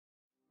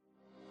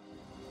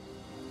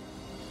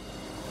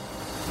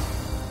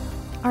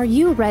Are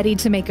you ready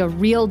to make a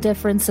real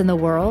difference in the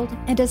world,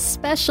 and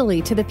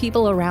especially to the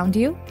people around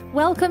you?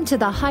 Welcome to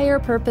the Higher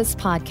Purpose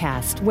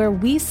Podcast, where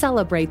we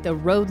celebrate the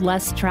road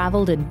less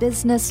traveled in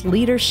business,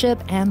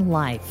 leadership, and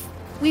life.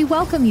 We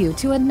welcome you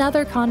to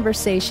another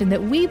conversation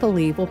that we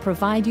believe will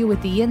provide you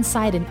with the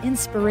insight and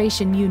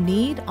inspiration you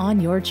need on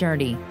your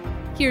journey.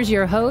 Here's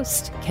your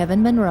host,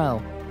 Kevin Monroe.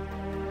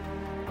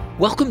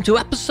 Welcome to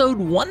episode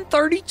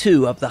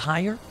 132 of the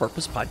Higher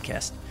Purpose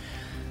Podcast.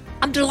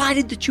 I'm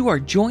delighted that you are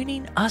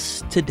joining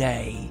us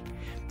today,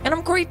 and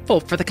I'm grateful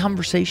for the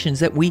conversations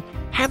that we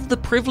have the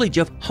privilege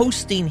of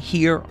hosting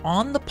here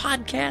on the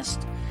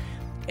podcast,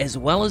 as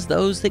well as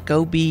those that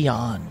go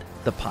beyond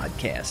the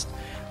podcast.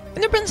 And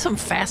there have been some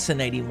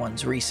fascinating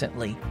ones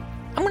recently.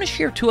 I'm going to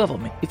share two of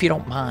them, if you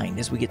don't mind,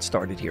 as we get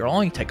started here. It'll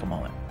only take a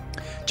moment.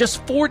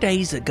 Just 4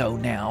 days ago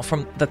now,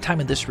 from the time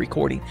of this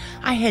recording,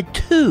 I had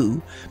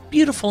two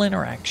beautiful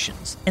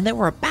interactions, and they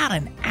were about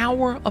an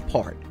hour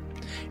apart.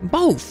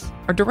 Both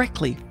are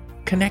directly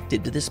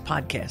connected to this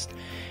podcast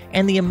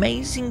and the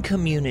amazing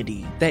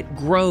community that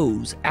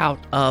grows out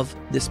of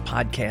this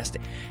podcast.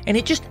 And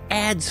it just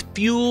adds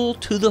fuel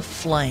to the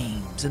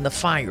flames and the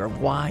fire of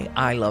why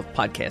I love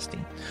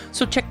podcasting.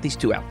 So check these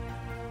two out.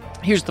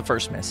 Here's the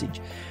first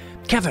message.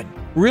 Kevin,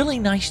 really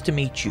nice to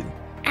meet you.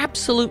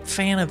 Absolute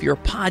fan of your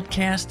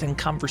podcast and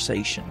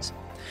conversations.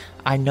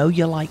 I know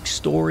you like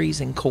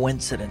stories and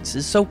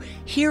coincidences, so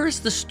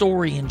here's the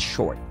story in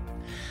short.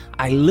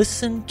 I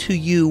listen to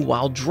you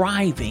while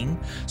driving,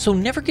 so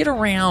never get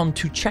around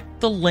to check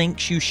the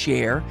links you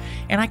share,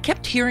 and I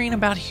kept hearing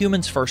about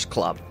Humans First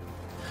Club.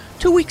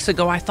 2 weeks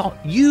ago, I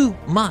thought you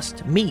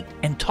must meet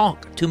and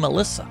talk to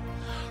Melissa.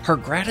 Her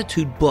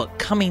gratitude book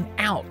coming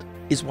out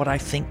is what I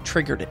think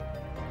triggered it.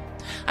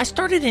 I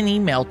started an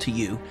email to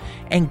you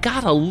and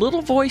got a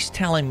little voice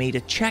telling me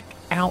to check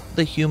out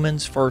the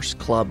Humans First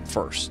Club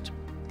first.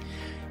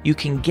 You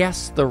can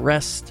guess the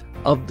rest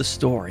of the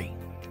story.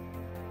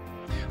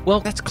 Well,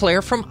 that's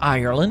Claire from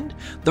Ireland.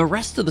 The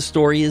rest of the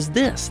story is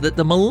this, that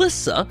the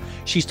Melissa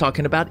she's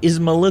talking about is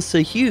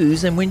Melissa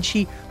Hughes. And when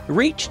she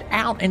reached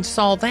out and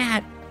saw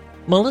that,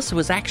 Melissa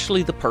was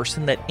actually the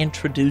person that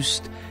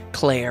introduced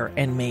Claire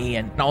and me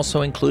and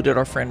also included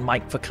our friend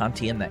Mike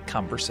Vacanti in that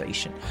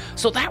conversation.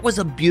 So that was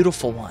a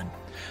beautiful one.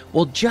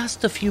 Well,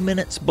 just a few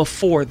minutes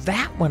before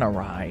that one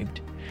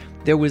arrived,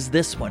 there was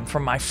this one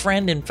from my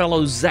friend and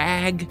fellow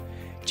Zag,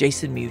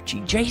 Jason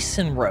Mucci.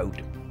 Jason wrote,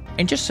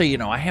 and just so you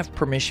know, I have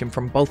permission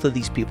from both of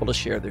these people to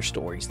share their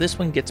stories. This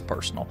one gets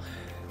personal.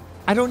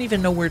 I don't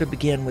even know where to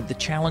begin with the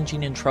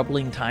challenging and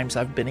troubling times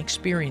I've been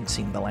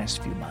experiencing the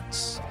last few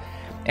months.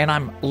 And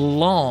I'm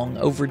long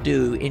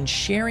overdue in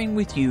sharing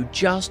with you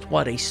just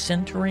what a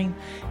centering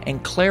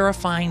and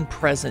clarifying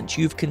presence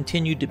you've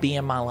continued to be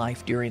in my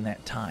life during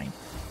that time,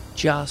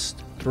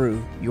 just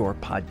through your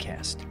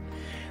podcast.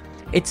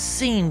 It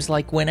seems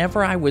like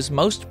whenever I was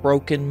most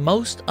broken,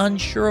 most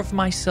unsure of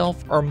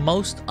myself, or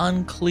most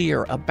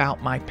unclear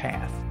about my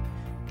path,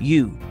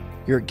 you,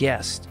 your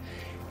guest,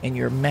 and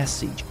your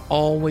message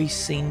always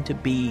seemed to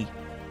be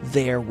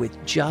there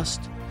with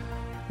just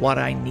what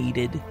I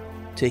needed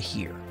to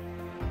hear.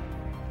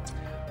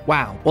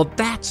 Wow, well,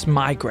 that's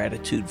my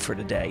gratitude for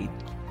today.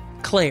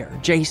 Claire,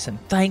 Jason,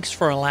 thanks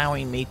for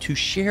allowing me to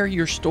share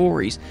your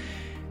stories.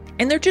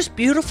 And they're just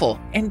beautiful.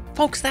 And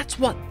folks, that's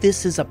what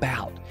this is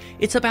about.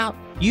 It's about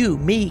you,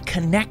 me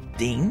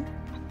connecting,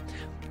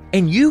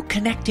 and you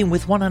connecting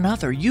with one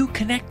another, you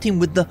connecting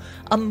with the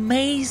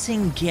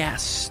amazing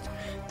guests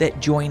that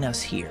join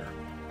us here.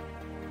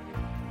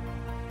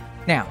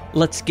 Now,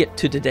 let's get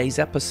to today's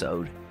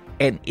episode.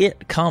 And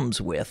it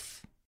comes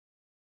with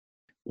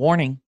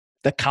warning.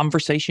 The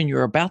conversation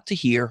you're about to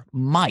hear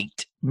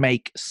might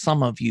make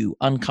some of you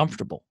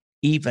uncomfortable,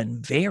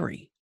 even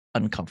very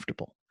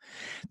uncomfortable.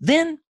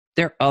 Then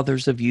there are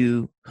others of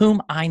you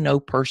whom I know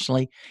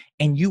personally,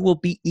 and you will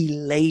be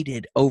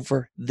elated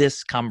over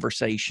this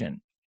conversation,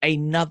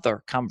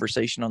 another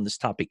conversation on this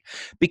topic,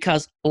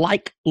 because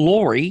like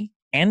Lori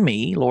and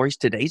me, Lori's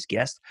today's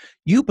guest,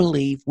 you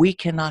believe we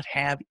cannot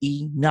have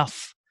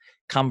enough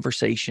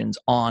conversations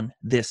on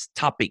this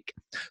topic.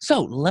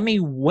 So let me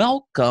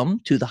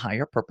welcome to the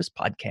Higher Purpose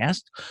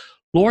Podcast,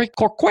 Lori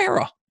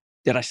Corcuera.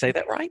 Did I say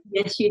that right?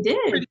 Yes, you did.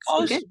 Pretty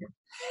close. Good.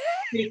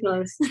 Pretty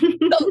close.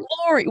 No,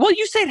 Lori. Well,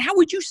 you said, how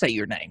would you say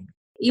your name?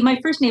 My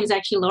first name is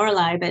actually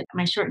Lorelei, but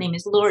my short name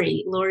is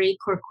Lori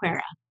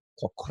Corcuera.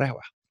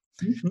 Corcuera.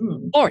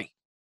 Mm-hmm. Lori,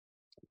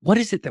 what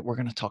is it that we're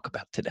going to talk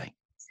about today?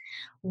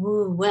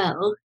 Ooh,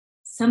 well,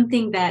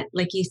 something that,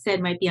 like you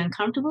said, might be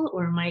uncomfortable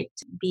or might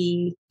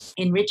be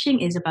enriching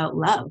is about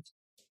love.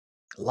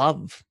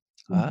 Love.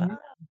 Mm-hmm.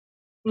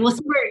 We'll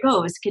see where it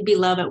goes. Could be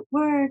love at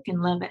work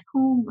and love at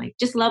home, like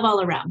just love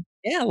all around.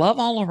 Yeah, love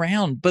all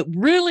around. But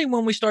really,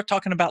 when we start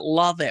talking about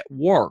love at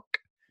work,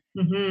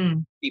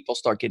 people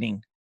start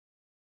getting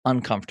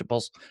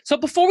uncomfortable. So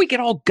before we get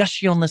all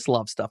gushy on this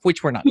love stuff,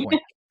 which we're not going to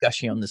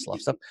gushy on this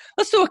love stuff,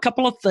 let's do a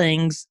couple of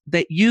things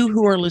that you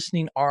who are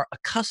listening are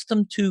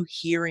accustomed to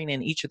hearing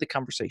in each of the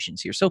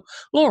conversations here. So,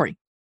 Lori,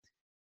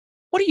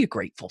 what are you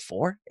grateful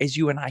for as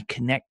you and I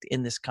connect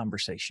in this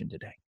conversation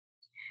today?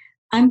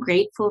 I'm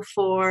grateful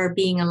for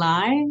being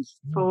alive,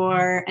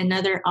 for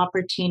another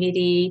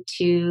opportunity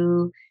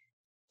to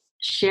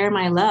share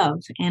my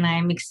love, and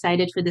I'm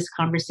excited for this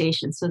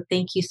conversation. So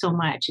thank you so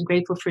much. I'm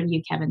grateful for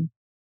you, Kevin.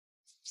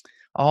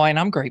 Oh, and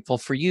I'm grateful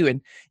for you.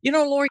 And,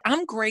 Lori,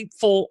 I'm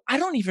grateful. I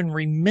don't even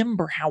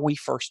remember how we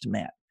first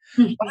met,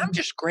 but I'm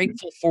just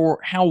grateful for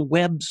how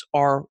webs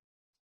are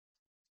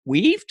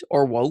weaved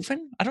or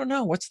woven. I don't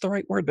know what's the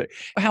right word, but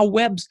how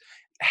webs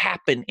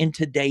happen in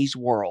today's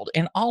world.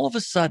 And all of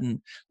a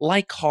sudden,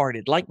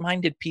 like-hearted,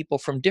 like-minded people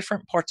from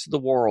different parts of the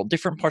world,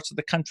 different parts of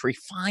the country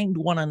find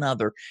one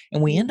another,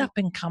 and we end up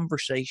in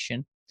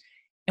conversation,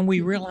 and we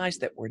realize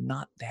that we're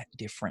not that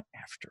different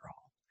after all.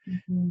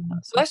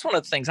 So that's one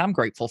of the things I'm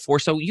grateful for.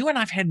 So you and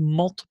I've had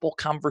multiple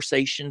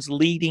conversations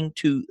leading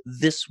to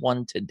this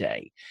one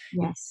today.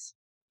 Yes.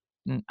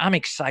 And I'm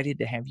excited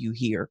to have you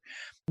here.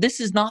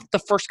 This is not the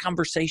first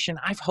conversation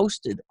I've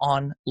hosted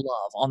on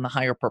love on the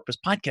Higher Purpose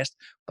podcast,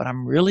 but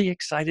I'm really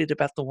excited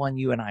about the one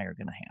you and I are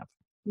going to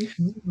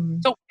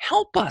have. So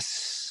help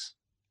us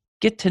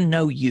get to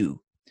know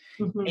you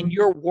and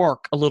your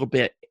work a little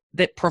bit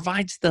that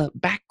provides the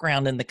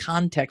background and the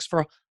context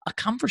for a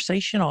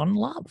conversation on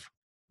love.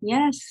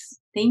 Yes,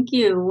 thank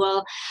you.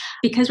 Well,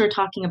 because we're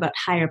talking about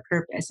higher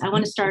purpose, I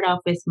want to start off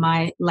with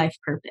my life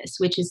purpose,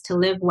 which is to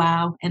live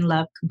wow and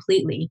love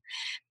completely.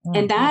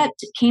 And that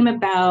came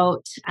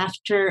about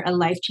after a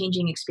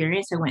life-changing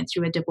experience. I went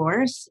through a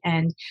divorce,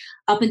 and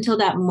up until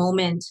that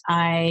moment,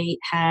 I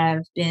have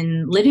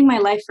been living my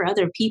life for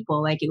other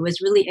people. Like, it was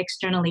really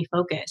externally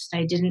focused.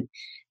 I didn't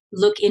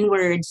look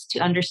inwards to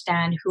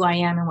understand who I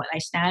am and what I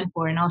stand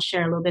for. And I'll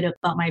share a little bit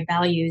about my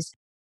values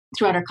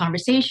throughout our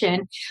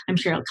conversation. I'm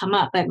sure it'll come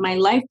up. But my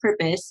life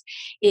purpose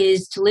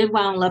is to live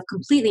wow and love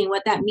completely. And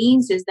what that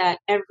means is that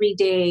every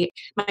day,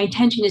 my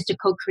intention is to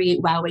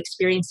co-create wow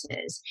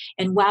experiences.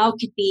 And wow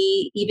could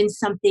be even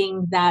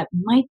something that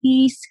might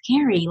be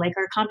scary, like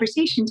our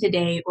conversation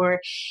today, or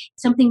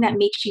something that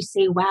makes you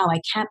say, wow, I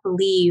can't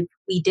believe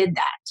we did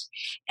that.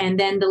 And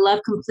then the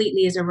love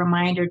completely is a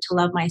reminder to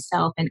love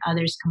myself and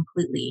others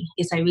completely.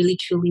 Because I really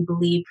truly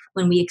believe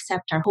when we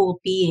accept our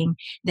whole being,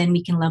 then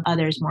we can love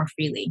others more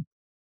freely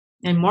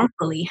and more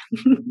fully.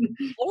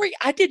 Lori,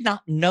 I did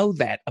not know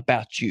that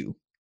about you.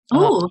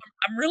 Oh,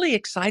 I'm really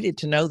excited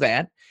to know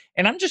that.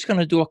 And I'm just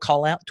going to do a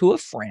call out to a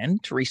friend,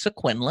 Teresa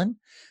Quinlan.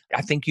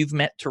 I think you've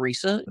met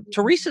Teresa.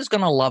 Teresa's going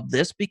to love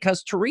this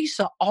because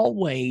Teresa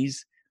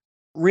always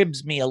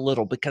ribs me a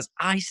little because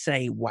I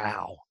say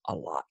wow a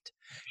lot.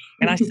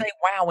 And I say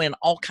wow in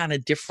all kind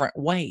of different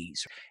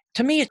ways.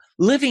 To me,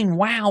 living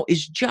wow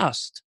is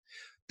just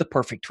the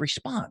perfect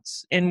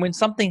response. And when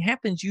something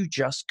happens, you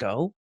just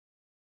go,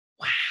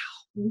 wow.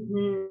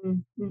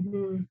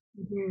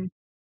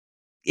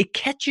 It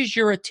catches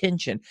your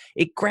attention.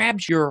 It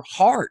grabs your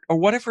heart or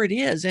whatever it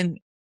is. And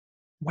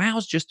wow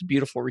is just a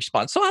beautiful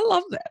response. So I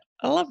love that.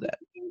 I love that.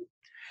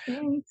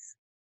 thanks.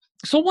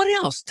 So what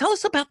else? Tell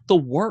us about the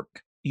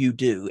work you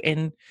do.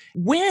 And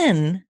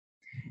when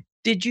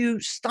did you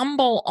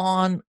stumble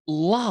on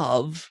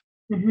love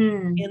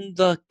in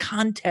the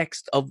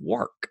context of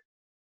work?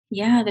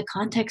 Yeah, the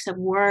context of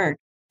work.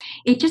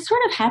 It just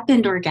sort of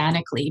happened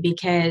organically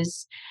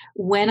because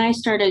when I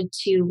started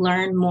to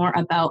learn more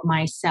about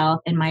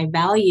myself and my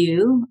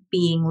value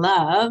being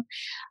love,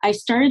 I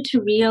started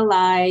to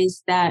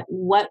realize that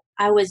what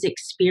I was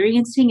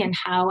experiencing and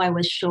how I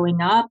was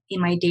showing up in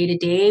my day to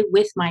day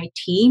with my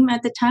team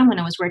at the time when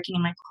I was working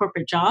in my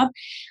corporate job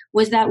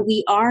was that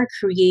we are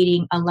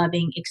creating a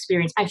loving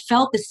experience. I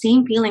felt the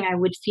same feeling I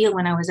would feel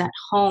when I was at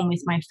home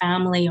with my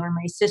family or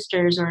my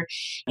sisters or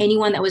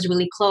anyone that was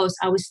really close.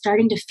 I was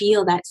starting to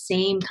feel that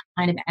same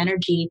kind of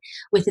energy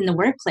within the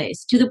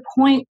workplace to the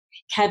point,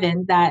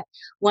 Kevin, that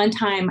one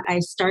time I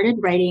started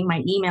writing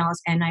my emails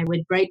and I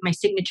would write my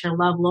signature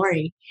Love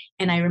Lori.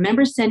 And I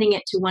remember sending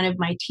it to one of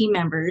my team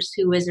members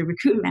who was a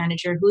recruitment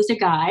manager, who's a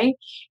guy,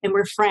 and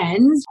we're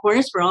friends. Of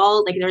course, we're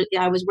all like,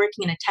 I was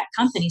working in a tech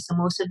company, so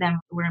most of them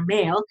were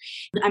male.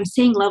 I'm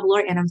saying Love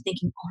Lori and I'm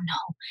thinking, oh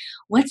no,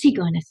 what's he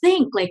going to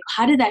think? Like,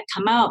 how did that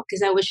come out?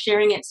 Because I was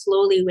sharing it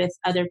slowly with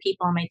other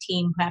people on my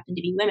team who happened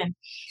to be women.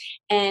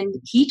 And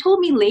he told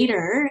me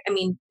later, I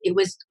mean, it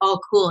was all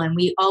cool. And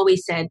we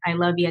always said, I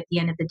love you at the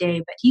end of the day.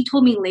 But he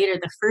told me later,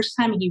 the first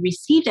time he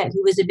received it,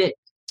 he was a bit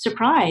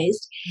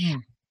surprised.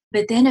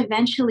 But then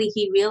eventually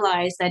he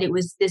realized that it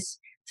was this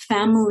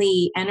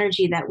family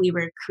energy that we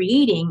were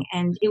creating.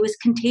 And it was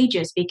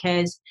contagious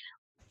because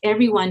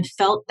everyone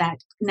felt that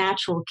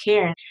natural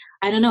care.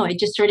 I don't know, it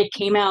just sort of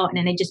came out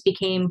and it just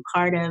became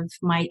part of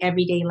my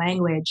everyday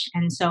language.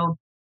 And so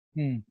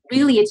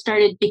really, it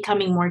started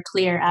becoming more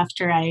clear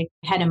after I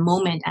had a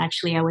moment.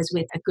 Actually, I was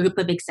with a group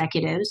of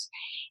executives,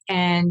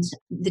 and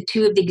the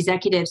two of the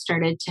executives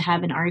started to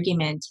have an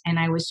argument. And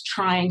I was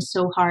trying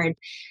so hard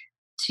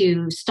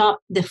to stop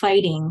the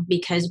fighting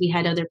because we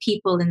had other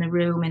people in the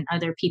room and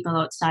other people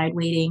outside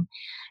waiting.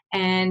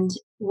 And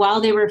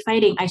while they were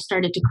fighting, I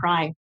started to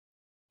cry.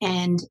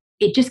 And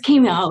it just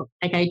came out.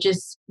 Like I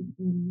just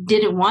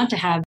didn't want to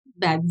have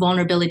that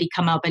vulnerability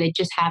come out, but it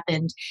just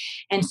happened.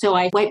 And so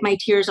I wiped my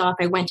tears off.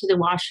 I went to the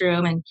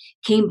washroom and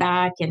came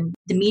back, and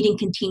the meeting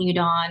continued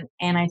on.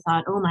 And I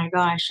thought, oh my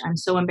gosh, I'm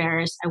so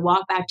embarrassed. I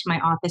walked back to my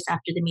office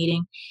after the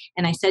meeting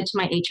and I said to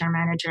my HR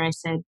manager, I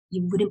said,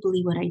 you wouldn't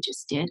believe what I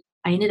just did.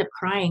 I ended up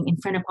crying in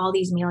front of all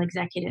these male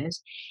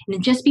executives.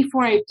 And just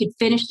before I could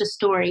finish the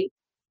story,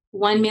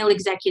 one male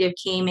executive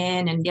came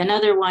in and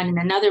another one and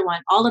another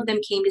one. All of them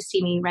came to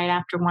see me right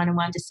after one and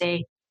wanted to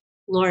say,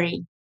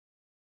 Lori,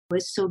 it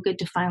was so good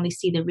to finally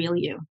see the real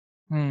you.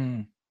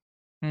 Hmm.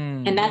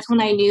 And that's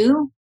when I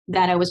knew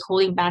that I was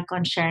holding back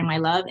on sharing my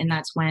love. And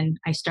that's when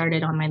I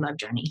started on my love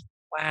journey.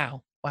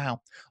 Wow.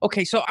 Wow.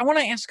 Okay. So I want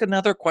to ask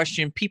another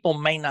question. People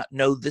may not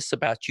know this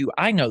about you.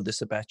 I know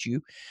this about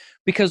you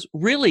because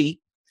really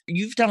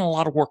you've done a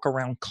lot of work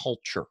around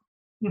culture.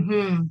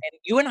 Mm-hmm. And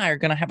you and I are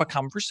going to have a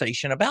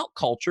conversation about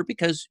culture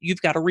because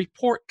you've got a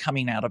report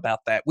coming out about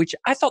that, which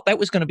I thought that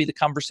was going to be the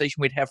conversation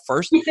we'd have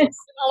first. Yes. And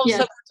all of a Yes.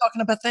 sudden we're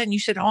talking about that. And you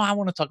said, oh, I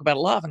want to talk about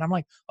love. And I'm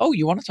like, oh,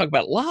 you want to talk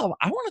about love?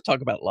 I want to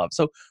talk about love.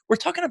 So we're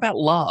talking about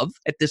love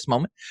at this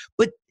moment.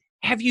 But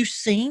have you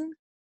seen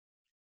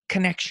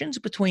connections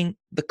between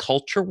the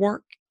culture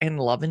work and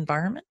love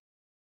environment?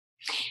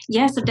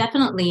 Yes,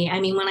 definitely.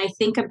 I mean, when I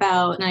think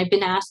about, and I've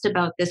been asked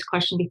about this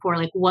question before,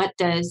 like, what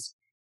does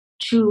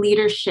true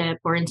leadership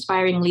or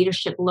inspiring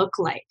leadership look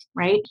like,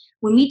 right?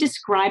 When we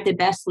describe the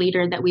best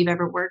leader that we've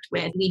ever worked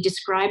with, we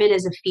describe it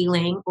as a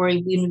feeling, or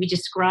when we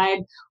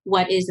describe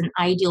what is an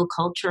ideal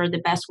culture or the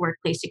best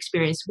workplace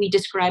experience, we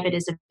describe it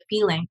as a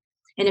feeling.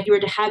 And if you were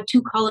to have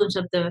two columns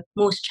of the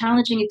most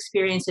challenging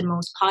experience and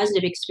most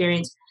positive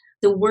experience,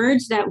 the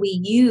words that we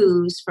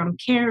use from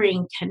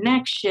caring,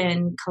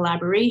 connection,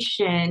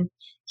 collaboration,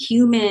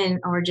 human,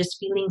 or just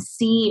feeling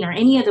seen, or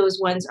any of those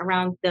ones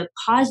around the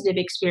positive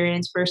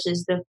experience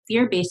versus the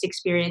fear-based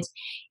experience,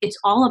 it's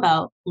all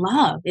about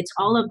love. It's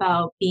all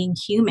about being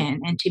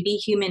human. And to be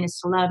human is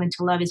to love, and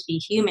to love is be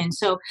human.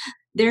 So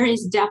there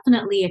is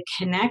definitely a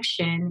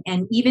connection.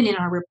 And even in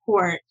our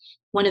report,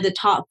 one of the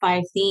top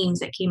 5 themes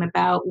that came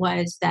about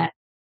was that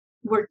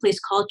workplace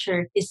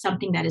culture is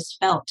something that is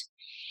felt.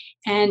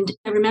 And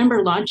I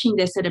remember launching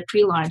this at a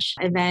pre-launch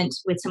event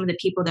with some of the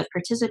people that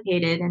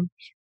participated. And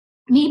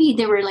maybe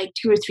there were like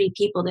 2 or 3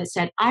 people that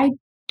said, I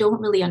don't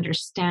really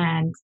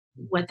understand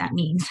what that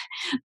means.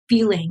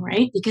 Feeling,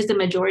 right? Because the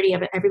majority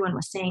of it, everyone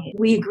was saying it.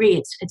 We agree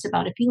it's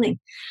about a feeling.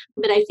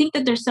 But I think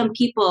that there's some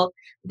people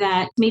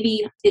that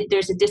maybe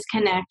there's a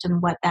disconnect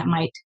on what that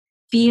might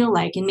feel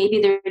like. And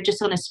maybe they're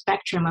just on a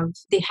spectrum of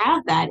they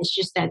have that. It's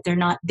just that they're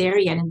not there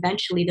yet. And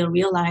eventually they'll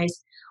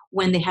realize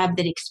when they have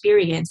that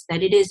experience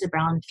that it is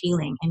around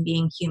feeling and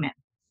being human.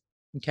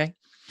 Okay.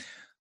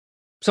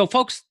 So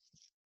folks,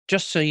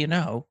 just so you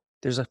know,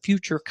 there's a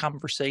future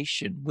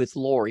conversation with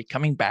Lori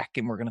coming back,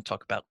 and we're going to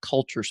talk about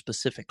culture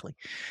specifically.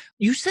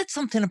 You said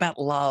something about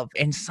love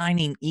and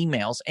signing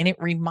emails, and it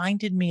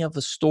reminded me of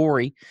a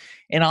story,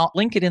 and I'll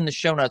link it in the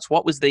show notes.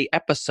 What was the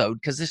episode?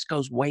 Because this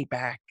goes way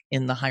back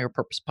in the Higher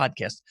Purpose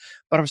podcast.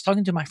 But I was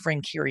talking to my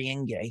friend Kari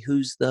Inge,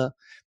 who's the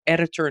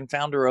editor and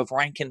founder of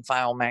Rank and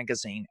File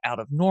magazine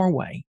out of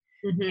Norway.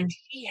 Mm-hmm. And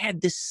she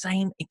had this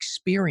same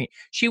experience.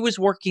 She was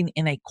working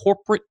in a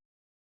corporate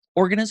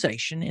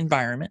organization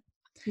environment.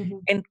 Mm-hmm.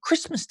 And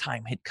Christmas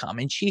time had come,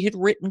 and she had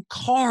written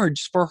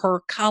cards for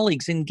her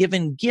colleagues and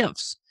given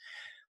gifts.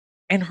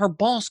 And her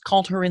boss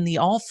called her in the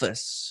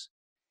office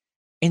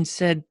and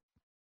said,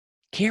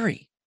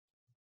 Kari,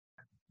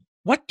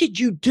 what did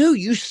you do?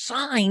 You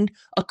signed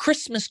a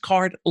Christmas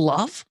card,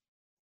 love.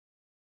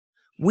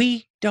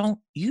 We don't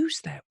use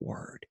that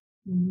word.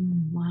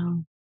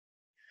 Wow.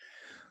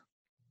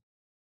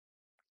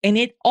 And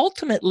it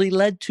ultimately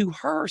led to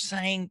her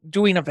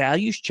doing a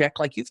values check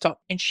like you've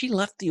talked, and she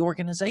left the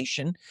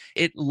organization.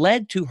 It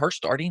led to her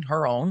starting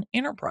her own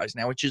enterprise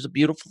now, which is a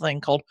beautiful thing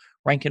called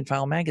Rank and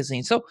File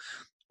magazine. So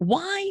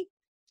why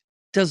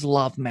does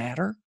love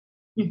matter?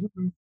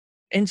 Mm-hmm.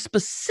 And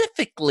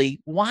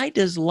specifically, why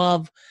does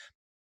love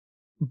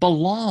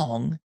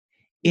belong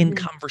in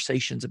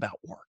conversations about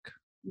work?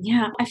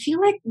 Yeah, I feel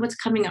like what's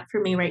coming up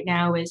for me right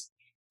now is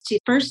to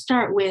first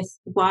start with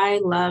why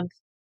love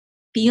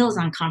feels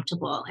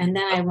uncomfortable. And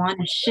then I want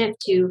to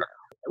shift to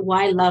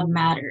why love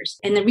matters.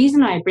 And the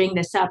reason I bring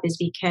this up is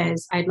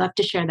because I'd love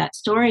to share that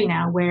story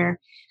now where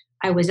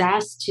I was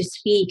asked to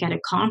speak at a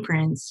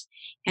conference,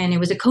 and it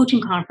was a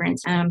coaching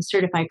conference. I'm a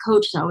certified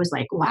coach. So I was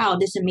like, wow,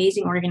 this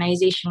amazing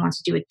organization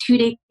wants to do a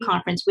 2-day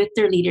conference with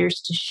their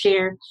leaders to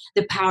share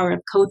the power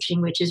of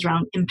coaching, which is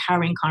around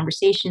empowering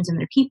conversations and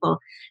their people.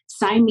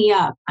 Sign me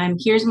up.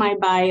 Here's my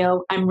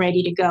bio. I'm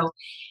ready to go.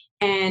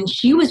 And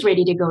she was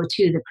ready to go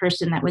too, the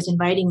person that was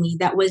inviting me,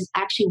 that was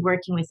actually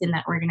working within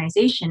that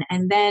organization.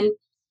 And then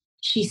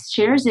she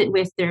shares it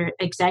with their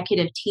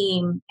executive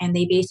team, and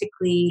they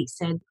basically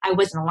said, I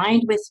wasn't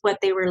aligned with what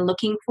they were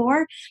looking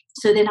for.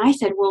 So then I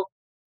said, well,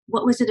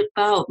 what was it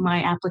about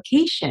my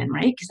application,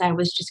 right? Because I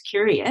was just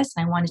curious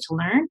and I wanted to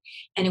learn.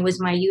 And it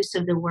was my use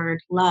of the word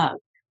love.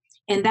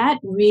 And that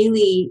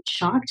really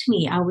shocked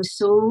me. I was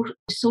so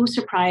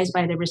surprised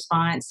by the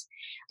response.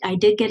 I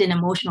did get an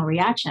emotional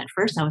reaction. At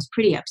first, I was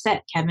pretty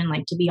upset, Kevin.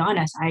 Like, to be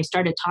honest, I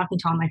started talking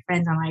to all my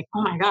friends. I'm like,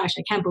 oh my gosh,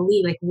 I can't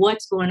believe, like,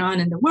 what's going on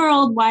in the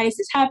world? Why is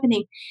this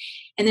happening?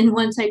 And then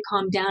once I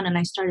calmed down and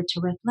I started to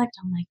reflect,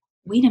 I'm like,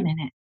 wait a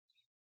minute.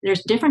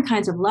 There's different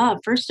kinds of love,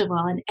 first of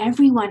all, and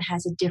everyone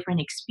has a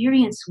different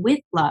experience with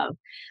love.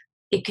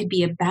 It could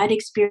be a bad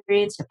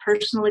experience, a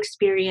personal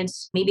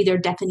experience. Maybe their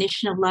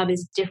definition of love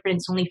is different.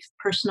 It's only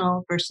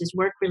personal versus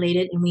work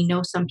related. And we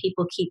know some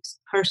people keep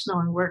personal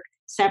and work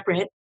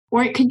separate.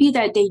 Or it could be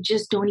that they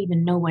just don't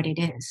even know what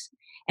it is.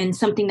 And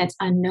something that's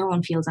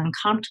unknown feels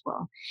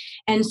uncomfortable.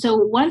 And so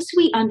once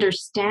we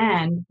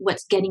understand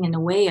what's getting in the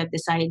way of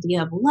this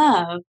idea of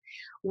love,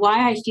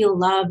 why I feel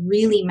love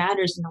really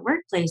matters in the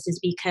workplace is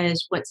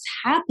because what's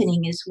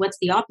happening is what's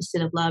the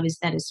opposite of love is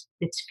that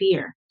it's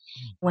fear.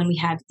 When we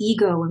have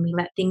ego, when we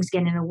let things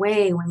get in the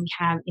way, when we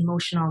have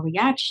emotional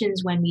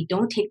reactions, when we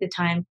don't take the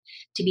time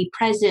to be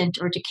present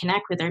or to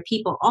connect with our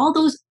people, all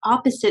those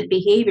opposite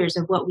behaviors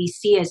of what we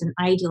see as an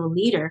ideal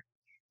leader,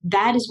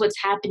 that is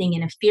what's happening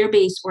in a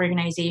fear-based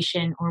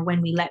organization, or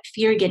when we let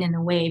fear get in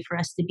the way for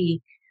us to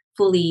be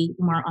fully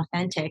more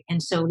authentic.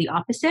 And so the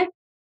opposite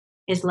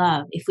is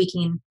love, if we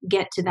can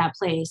get to that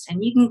place.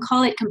 And you can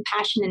call it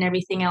compassion and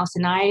everything else.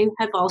 And I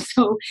have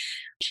also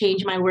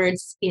changed my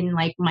words in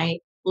like my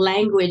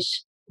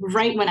language.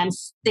 Right when I'm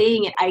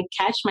saying it, I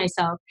catch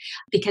myself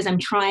because I'm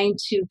trying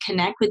to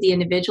connect with the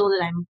individual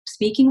that I'm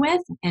speaking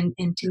with and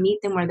to meet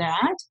them where they're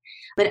at.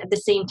 But at the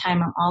same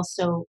time, I'm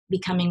also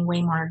becoming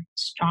way more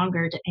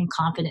stronger and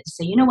confident to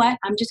say, you know what,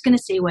 I'm just going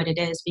to say what it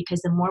is,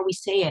 because the more we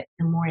say it,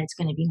 the more it's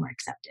going to be more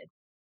accepted.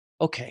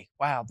 Okay.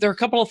 Wow. There are a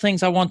couple of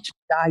things I want to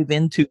dive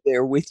into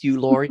there with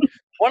you, Lori.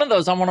 One of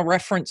those, I want to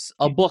reference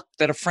a book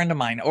that a friend of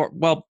mine,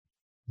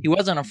 he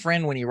wasn't a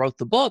friend when he wrote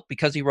the book.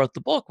 Because he wrote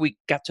the book, we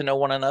got to know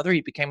one another.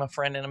 He became a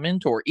friend and a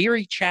mentor.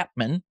 Erie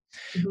Chapman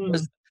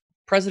was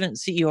president and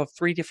CEO of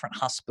 3 different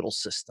hospital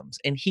systems.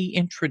 And he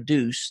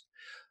introduced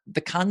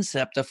the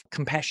concept of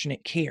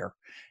compassionate care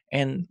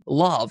and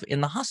love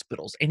in the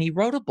hospitals. And he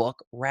wrote a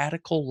book,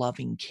 Radical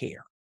Loving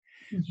Care.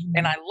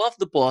 And I loved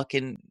the book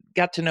and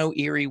got to know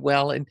Erie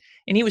well. And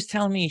he was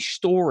telling me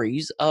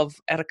stories of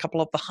at a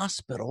couple of the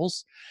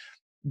hospitals,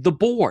 the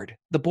board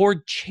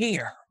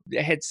chair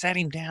had sat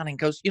him down and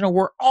goes,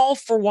 we're all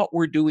for what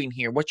we're doing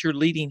here, what you're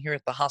leading here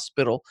at the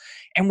hospital.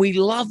 And we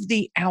love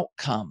the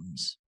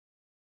outcomes.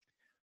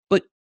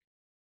 But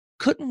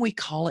couldn't we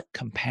call it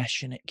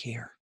compassionate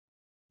care?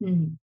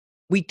 Mm-hmm.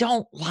 We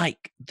don't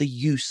like the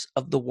use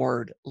of the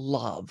word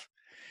love.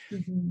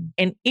 Mm-hmm.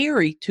 And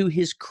Erie, to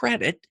his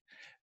credit,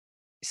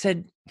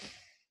 said,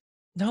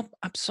 nope,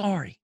 I'm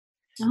sorry.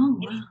 Oh,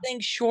 wow. Anything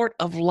short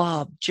of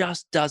love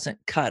just doesn't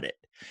cut it.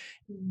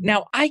 Mm-hmm.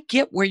 Now, I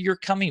get where you're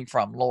coming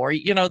from,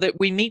 Lori, that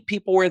we meet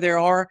people where they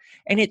are.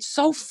 And it's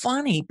so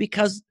funny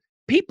because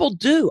people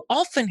do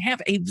often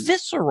have a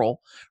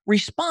visceral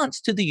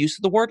response to the use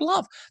of the word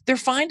love. They're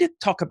fine to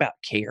talk about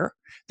care.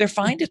 They're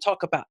fine to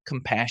talk about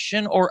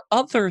compassion or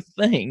other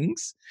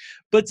things.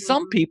 But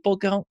some people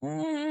go,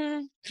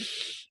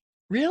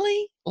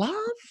 really? Love?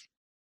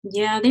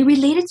 Yeah, they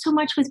related so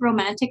much with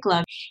romantic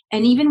love.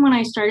 And even when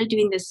I started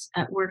doing this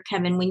at work,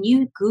 Kevin, when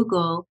you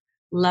Google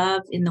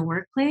love in the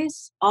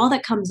workplace, all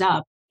that comes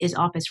up is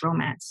office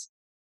romance.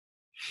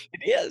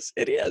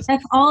 It is.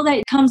 That's all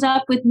that comes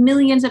up with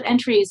millions of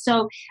entries.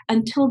 So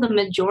until the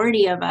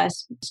majority of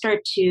us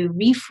start to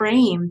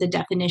reframe the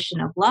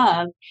definition of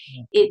love,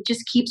 it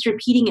just keeps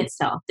repeating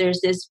itself. There's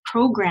this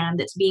program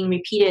that's being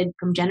repeated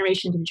from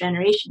generation to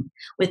generation,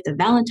 with the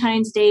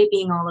Valentine's Day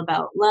being all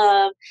about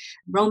love,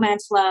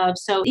 romance love.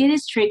 So it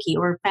is tricky,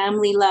 or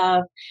family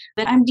love.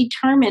 But I'm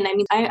determined. I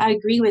mean, I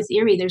agree with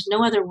Erie. There's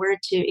no other word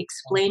to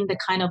explain the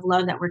kind of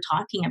love that we're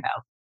talking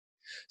about.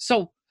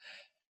 So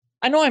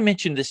I know I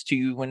mentioned this to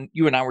you when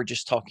you and I were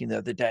just talking the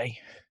other day,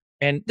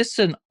 and this is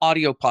an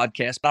audio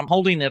podcast, but I'm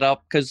holding it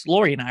up because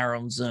Lori and I are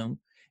on Zoom.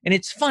 And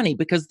it's funny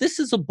because this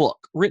is a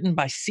book written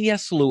by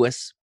C.S.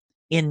 Lewis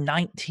in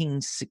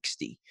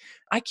 1960.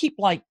 I keep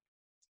like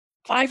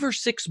 5 or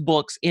 6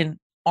 books in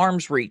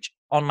arm's reach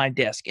on my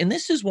desk. And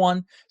this is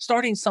one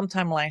starting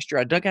sometime last year.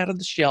 I dug out of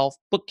the shelf,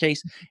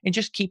 bookcase, and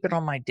just keep it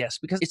on my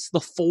desk because it's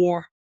the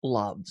 4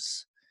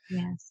 Loves.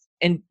 Yes.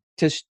 And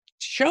to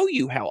show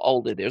you how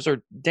old it is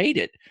or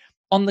dated,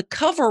 on the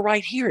cover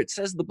right here, it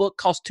says the book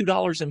cost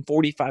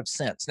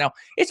 $2.45. Now,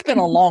 it's been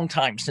a long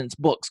time since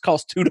books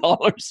cost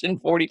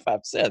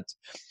 $2.45.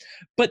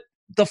 But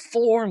the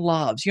 4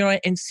 Loves,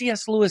 and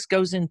C.S. Lewis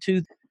goes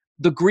into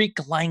the Greek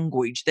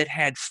language that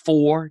had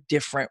 4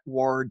 different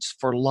words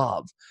for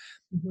love.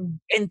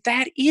 And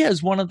that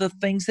is one of the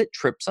things that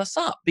trips us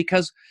up,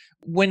 because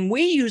when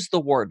we use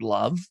the word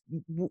love,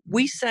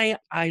 we say,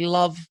 I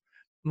love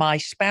my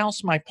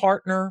spouse, my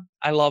partner,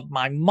 I love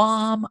my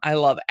mom, I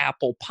love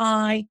apple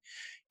pie,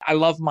 I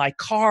love my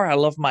car, I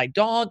love my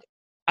dog,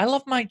 I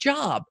love my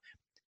job.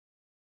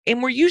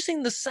 And we're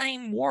using the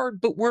same word,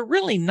 but we're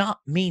really not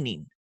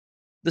meaning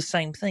the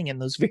same thing in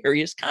those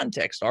various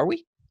contexts, are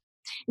we?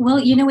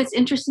 Well, it's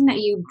interesting that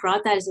you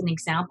brought that as an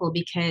example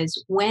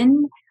because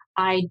when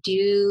I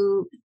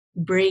do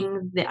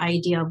bring the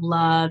idea of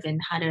love and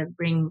how to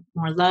bring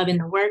more love in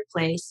the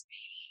workplace,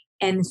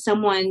 and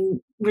someone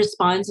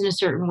responds in a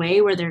certain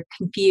way where they're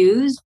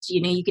confused,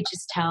 you could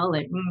just tell,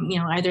 like,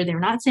 either they're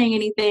not saying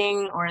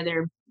anything or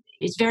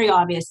it's very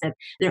obvious that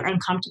they're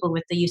uncomfortable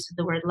with the use of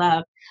the word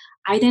love.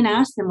 I then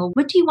ask them, well,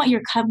 what do you want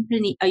your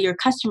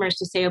customers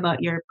to say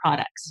about your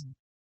products?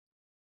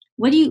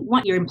 What do you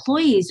want your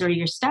employees or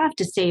your staff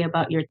to say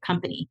about your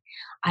company?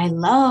 I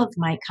love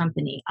my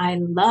company. I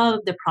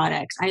love the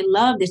products. I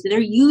love this. They're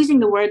using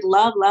the word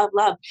love, love,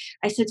 love.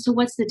 I said, so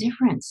what's the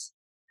difference?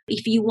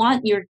 If you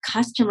want your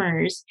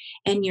customers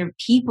and your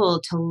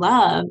people to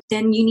love,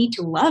 then you need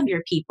to love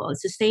your people.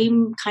 It's the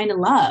same kind of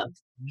love.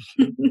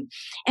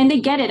 And they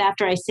get it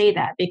after I say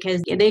that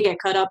because they get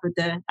caught up with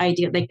the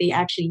idea, like they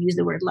actually use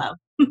the word love.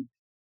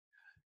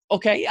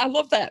 Okay, I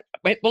love that.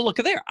 Wait, well, look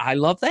at there. I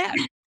love that.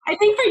 I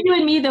think for you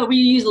and me, though, we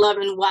use love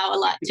and wow a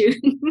lot too.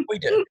 We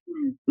do.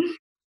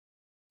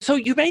 So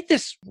you made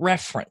this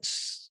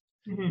reference.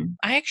 Mhm.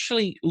 I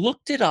actually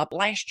looked it up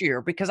last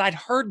year because I'd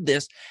heard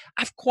this.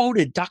 I've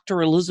quoted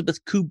Dr.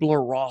 Elizabeth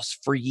Kubler-Ross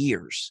for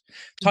years,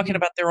 talking Mhm.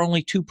 about there are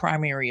only two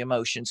primary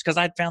emotions because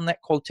I'd found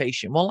that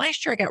quotation. Well,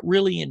 last year I got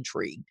really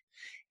intrigued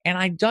and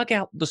I dug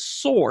out the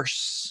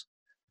source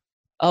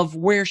of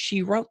where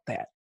she wrote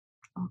that.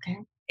 Okay.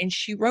 And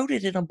she wrote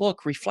it in a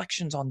book,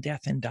 Reflections on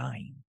Death and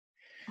Dying.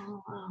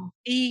 Oh, wow.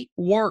 He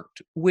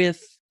worked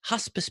with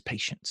hospice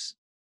patients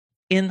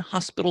in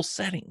hospital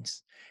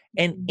settings.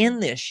 And Mhm. in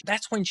this,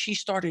 that's when she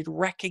started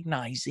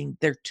recognizing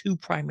their two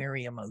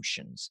primary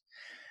emotions,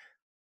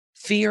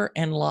 fear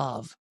and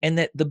love. And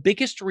that the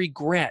biggest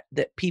regret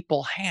that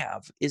people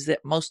have is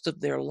that most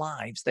of their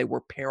lives they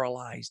were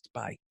paralyzed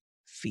by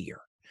fear.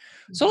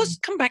 So let's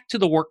Mhm. come back to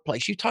the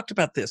workplace. You talked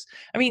about this.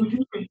 I mean,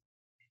 Mhm.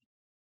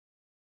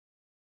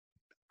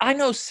 I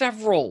know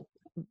several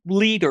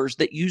leaders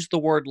that use the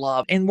word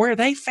love, and where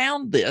they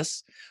found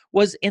this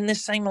was in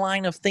this same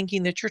line of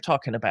thinking that you're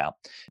talking about.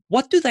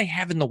 What do they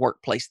have in the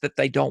workplace that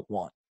they don't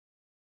want?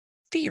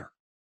 Fear.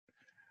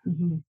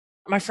 Mhm.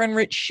 My friend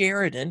Rich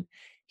Sheridan,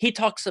 he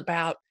talks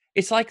about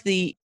it's like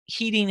the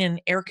heating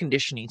and air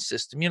conditioning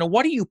system.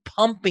 What are you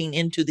pumping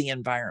into the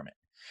environment?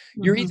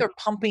 You're Mhm. either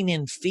pumping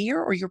in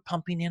fear or you're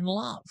pumping in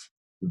love.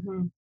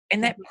 Mhm.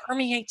 And that Mhm.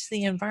 permeates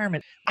the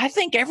environment. I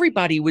think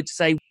everybody would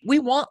say we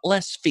want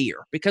less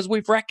fear because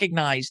we've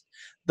recognized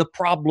the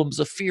problems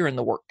of fear in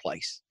the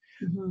workplace.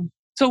 Mhm.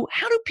 So,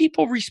 how do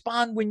people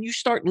respond when you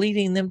start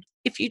leading them?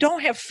 If you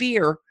don't have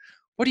fear,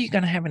 what are you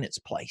going to have in its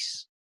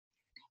place?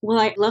 Well,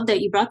 I love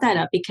that you brought that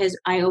up because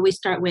I always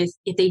start with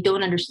if they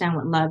don't understand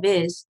what love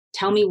is,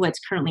 tell me what's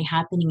currently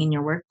happening in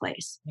your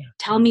workplace. Yeah.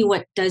 Tell me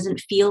what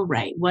doesn't feel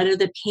right. What are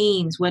the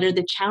pains? What are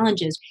the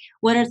challenges?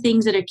 What are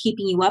things that are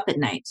keeping you up at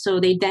night? So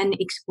they then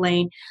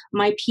explain,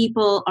 my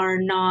people are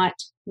not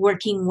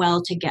working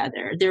well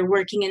together. They're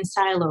working in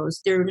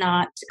silos. They're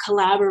not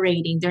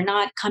collaborating. They're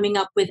not coming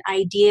up with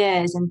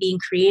ideas and being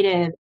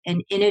creative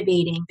and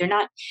innovating. They're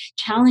not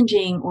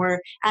challenging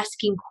or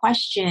asking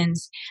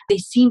questions. They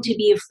seem to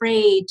be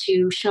afraid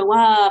to show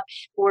up,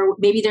 or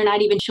maybe they're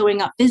not even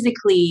showing up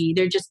physically.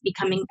 They're just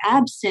becoming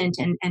absent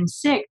and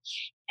sick.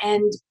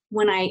 And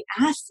when I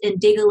ask and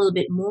dig a little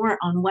bit more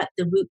on what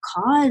the root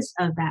cause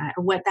of that,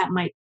 or what that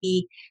might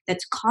be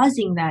that's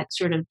causing that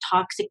sort of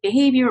toxic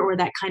behavior or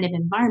that kind of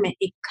environment,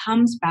 it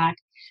comes back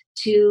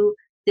to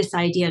this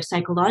idea of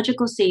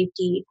psychological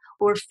safety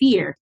or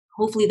fear.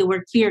 Hopefully, the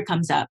word fear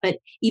comes up. But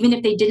even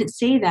if they didn't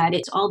say that,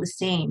 it's all the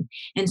same.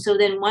 And so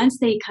then once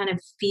they kind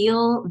of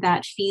feel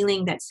that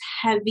feeling that's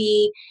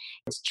heavy,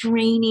 it's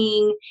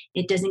draining,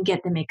 it doesn't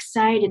get them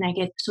excited.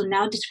 And so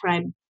now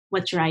describe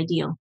what's your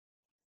ideal.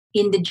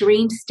 In the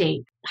dream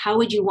state, how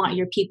would you want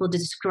your people to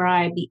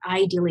describe the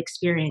ideal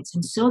experience?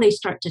 And so they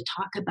start to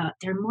talk about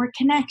they're more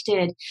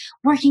connected,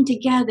 working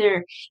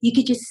together. You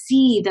could just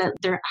see that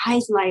their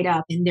eyes light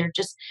up and they're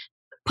just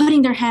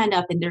putting their hand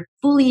up and they're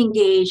fully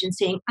engaged and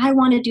saying, I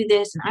want to do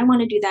this and I want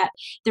to do that.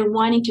 They're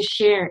wanting to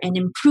share and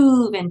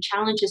improve and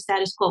challenge the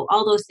status quo,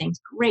 all those things.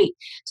 Great.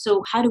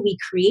 So, how do we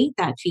create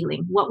that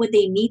feeling? What would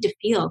they need to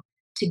feel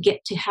to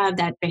get to have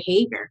that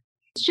behavior?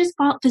 It's just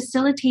about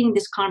facilitating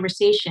this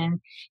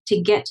conversation to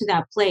get to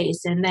that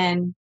place. And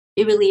then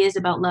it really is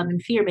about love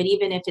and fear. But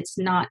even if it's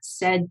not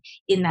said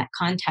in that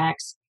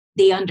context,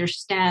 they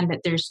understand that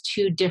there's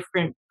two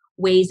different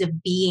ways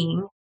of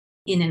being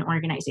in an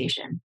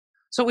organization.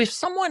 So, if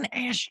someone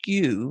asked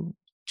you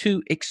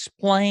to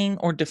explain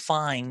or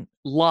define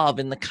love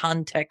in the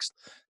context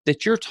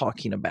that you're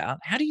talking about,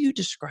 how do you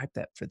describe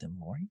that for them,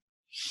 Lori?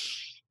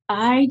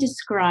 I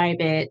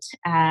describe it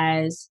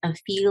as a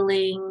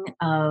feeling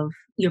of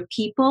your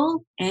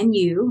people and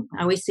you.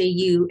 I always say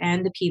you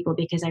and the people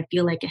because I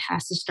feel like it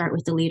has to start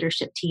with the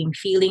leadership team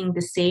feeling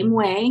the same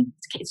way.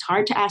 It's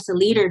hard to ask a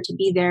leader to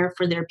be there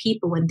for their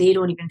people when they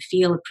don't even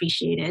feel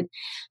appreciated.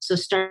 So,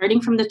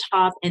 starting from the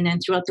top and then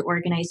throughout the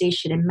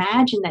organization,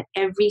 imagine that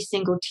every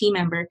single team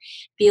member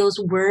feels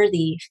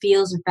worthy,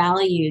 feels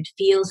valued,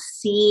 feels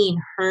seen,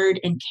 heard,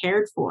 and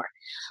cared for.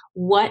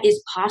 What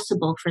is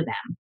possible for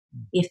them?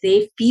 If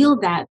they feel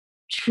that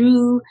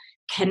true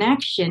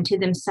connection to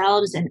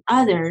themselves and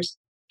others,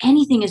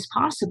 anything is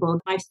possible.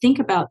 I think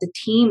about the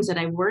teams that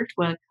I worked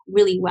with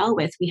really well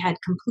with. We had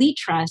complete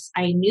trust.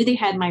 I knew they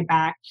had my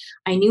back.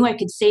 I knew I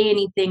could say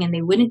anything and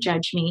they wouldn't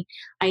judge me.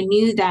 I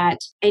knew that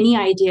any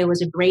idea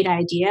was a great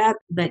idea,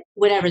 but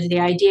whatever the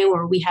idea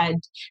where we had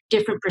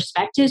different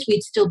perspectives,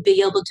 we'd still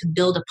be able to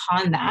build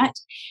upon that.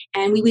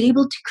 And we would be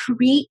able to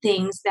create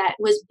things that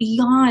was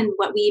beyond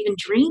what we even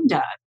dreamed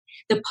of,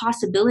 the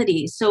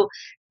possibilities. So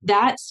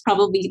that's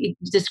probably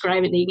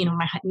describe it.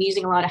 I'm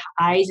using a lot of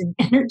eyes and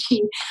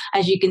energy,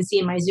 as you can see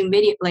in my Zoom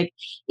video. Like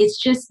it's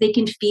just they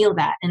can feel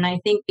that, and I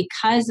think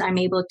because I'm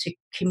able to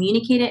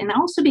communicate it, and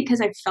also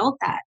because I felt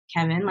that,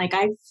 Kevin, like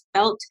I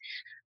felt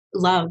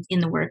love in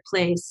the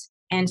workplace,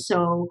 and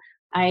so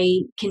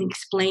I can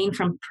explain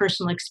from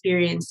personal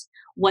experience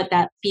what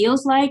that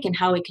feels like and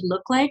how it could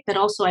look like, but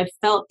also I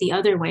felt the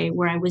other way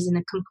where I was in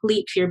a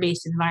complete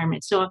fear-based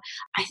environment. So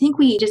I think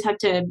we just have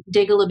to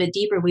dig a little bit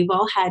deeper. We've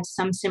all had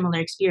some similar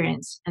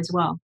experience as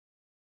well.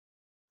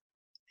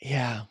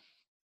 Yeah.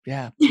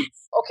 Yeah.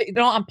 Okay.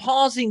 No, I'm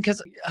pausing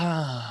because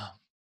my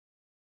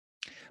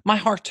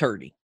heart's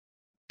hurting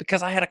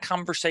because I had a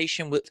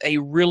conversation with a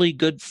really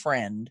good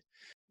friend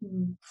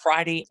Mm,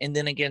 Friday and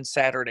then again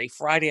Saturday.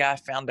 Friday, I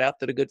found out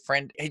that a good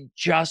friend had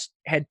just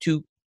had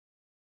to,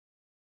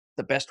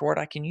 the best word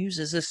I can use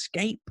is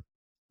escape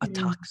a mm,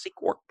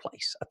 toxic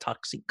workplace, a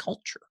toxic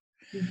culture,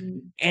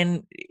 mhm,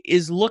 and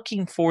is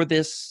looking for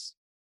this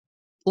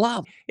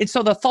love. And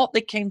so the thought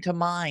that came to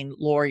mind,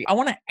 Lori, I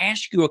want to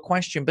ask you a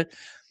question, but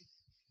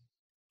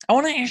I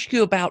want to ask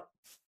you about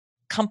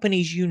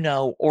companies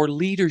or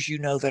leaders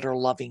that are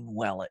loving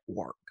well at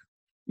work.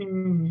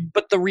 mm,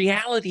 But the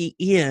reality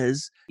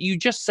is, you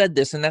just said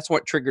this, and that's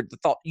what triggered the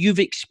thought. You've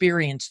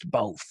experienced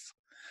both.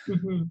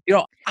 mhm,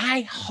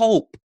 I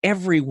hope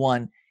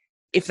everyone,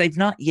 if they've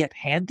not yet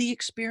had the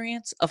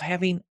experience of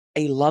having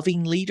a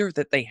loving leader,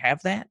 that they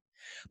have that.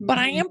 But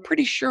I mhm, am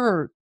pretty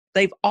sure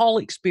they've all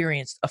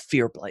experienced a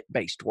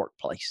fear-based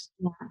workplace,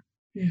 yeah,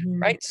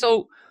 mhm, right?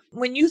 So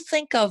when you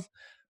think of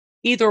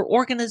either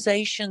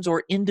organizations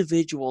or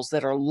individuals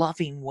that are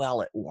loving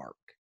well at work,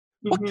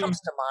 what mhm, comes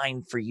to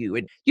mind for you?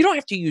 And you don't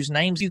have to use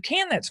names. You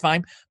can, that's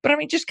fine. But I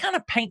mean, just kind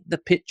of paint the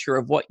picture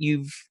of what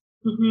you've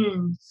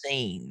mhm.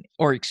 seen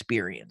or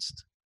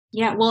experienced.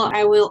 Yeah, well,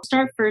 I will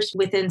start first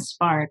within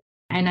Spark.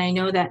 And I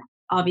know that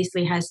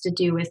obviously has to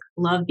do with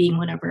love being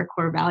one of our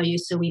core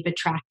values. So we've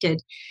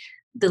attracted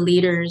the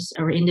leaders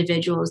or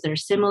individuals that are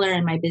similar,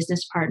 and my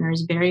business partner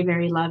is very,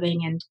 very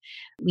loving, and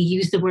we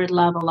use the word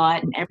love a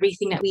lot, and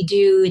everything that we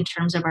do in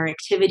terms of our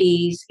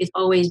activities is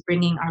always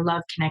bringing our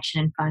love, connection,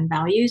 and fun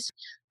values.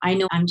 I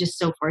know I'm just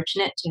so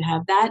fortunate to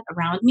have that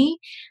around me,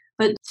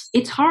 but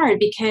it's hard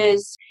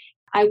because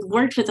I've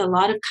worked with a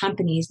lot of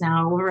companies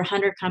now, over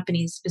 100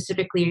 companies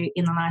specifically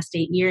in the last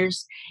 8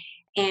 years,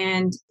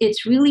 and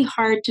it's really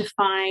hard to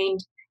find.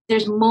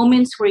 There's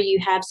moments where you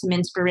have some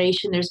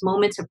inspiration, there's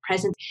moments of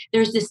presence,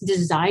 there's this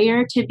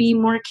desire to be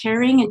more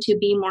caring and to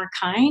be more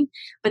kind.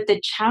 But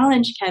the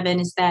challenge, Kevin,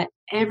 is that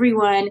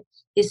everyone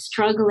is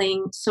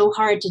struggling so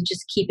hard to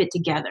just keep it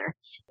together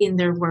in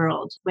their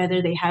world, whether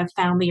they have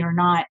family or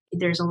not.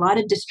 There's a lot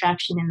of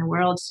distraction in the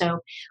world. So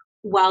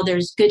while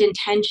there's good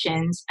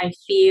intentions, I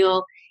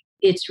feel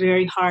it's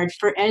very hard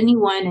for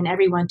anyone and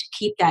everyone to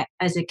keep that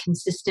as a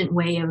consistent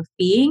way of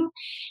being.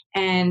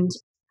 And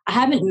I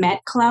haven't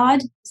met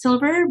Claude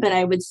Silver, but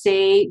I would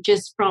say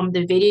just from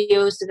the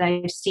videos that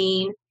I've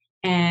seen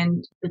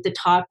and with the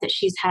talk that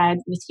she's had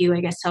with you, I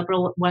guess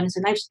several ones,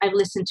 and I've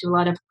listened to a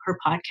lot of her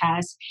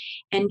podcasts,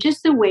 and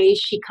just the way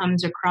she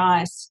comes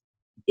across,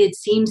 it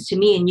seems to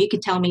me, and you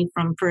could tell me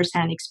from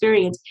firsthand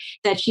experience,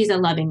 that she's a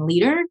loving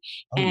leader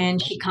Oh, yeah.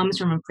 and she comes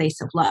from a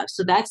place of love.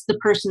 So that's the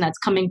person that's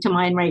coming to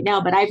mind right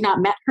now. But I've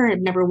not met her.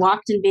 I've never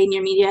walked in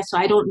VaynerMedia, so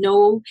I don't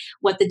know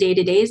what the day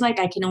to day is like.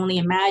 I can only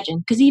imagine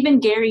because even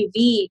Gary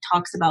Vee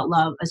talks about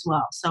love as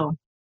well. So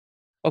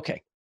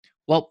Okay.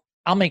 Well,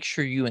 I'll make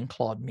sure you and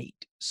Claude meet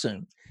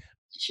soon.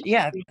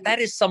 Yeah, that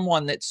is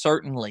someone that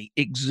certainly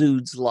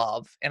exudes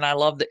love. And I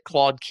love that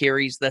Claude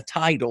carries the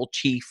title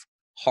Chief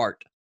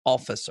Heart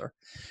Officer.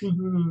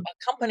 mm-hmm.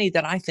 A company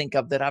that I think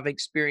of that I've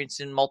experienced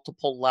in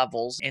multiple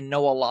levels and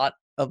know a lot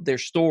of their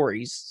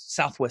stories,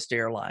 Southwest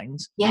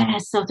Airlines,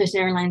 Yes, Southwest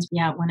Airlines.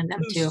 Yeah, one of them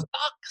whose too.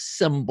 stock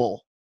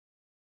symbol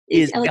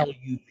It's is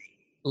LUV,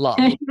 love.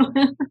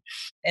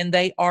 And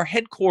they are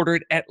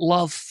headquartered at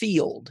Love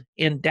Field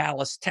in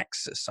Dallas,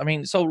 Texas. I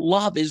mean, so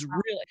love is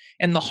really,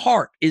 and the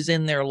heart is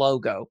in their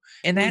logo.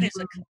 And that is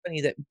a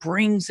company that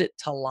brings it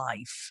to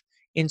life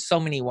in so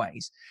many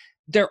ways.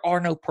 there are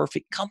no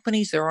perfect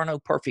companies. There are no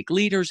perfect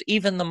leaders.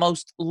 Even the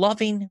most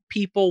loving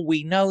people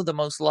we know, the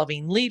most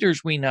loving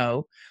leaders we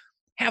know,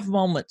 have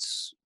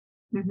moments,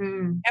 have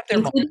their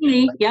moments. Including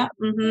me. Yeah.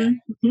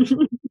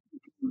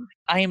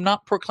 I am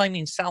not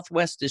proclaiming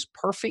Southwest is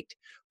perfect,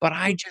 but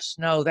I just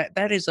know that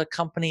that is a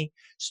company,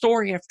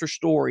 story after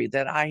story,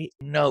 that I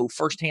know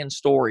firsthand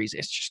stories.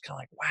 It's just kind of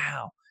like,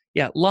 wow.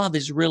 Yeah, love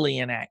is really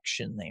in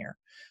action there.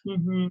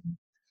 Mhm.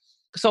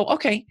 So,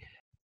 okay,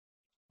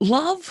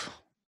 love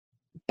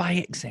by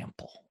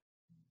example.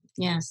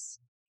 Yes.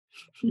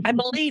 I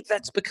believe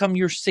that's become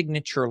your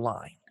signature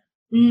line.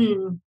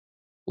 Mm.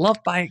 Love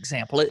by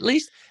example. At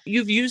least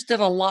you've used it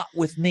a lot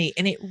with me,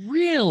 and it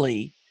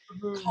really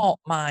Mhm. caught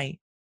my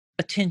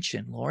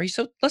attention, Lori.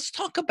 So let's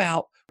talk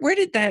about, where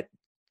did that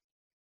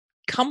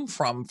come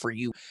from for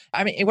you?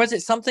 I mean, was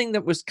it something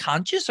that was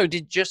conscious, or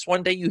did just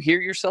one day you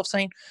hear yourself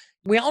saying,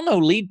 we all know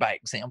lead by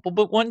example,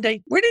 but one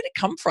day, where did it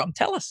come from?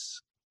 Tell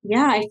us.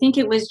 Yeah, I think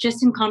it was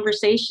just in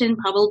conversation,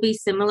 probably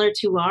similar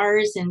to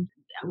ours. And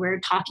we're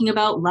talking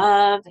about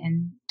love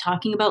and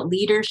talking about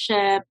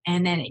leadership.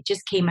 And then it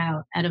just came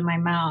out of my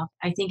mouth.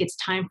 I think it's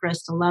time for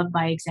us to love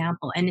by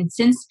example. And then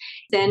since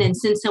then, and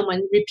since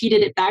someone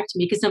repeated it back to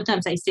me, because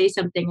sometimes I say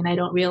something and I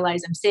don't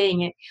realize I'm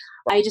saying it,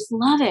 I just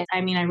love it.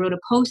 I mean, I wrote a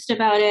post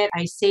about it.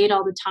 I say it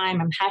all the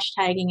time. I'm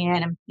hashtagging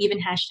it. I'm even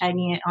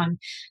hashtagging it on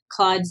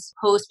Claude's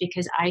post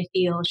because I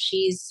feel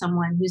she's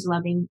someone who's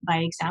loving by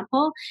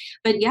example.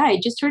 But yeah,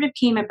 it just sort of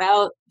came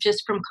about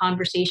just from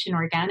conversation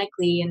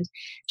organically, and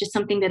just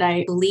something that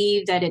I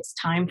believe that it's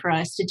time for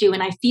us to do.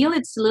 And I feel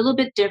it's a little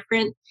bit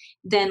different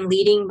than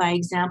leading by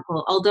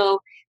example, although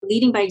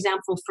leading by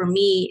example for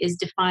me is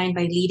defined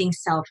by leading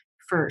self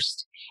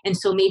first. And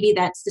so maybe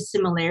that's the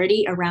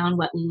similarity around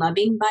what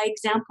loving by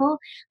example.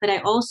 But I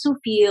also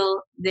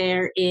feel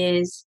there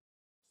is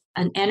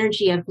an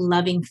energy of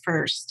loving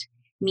first,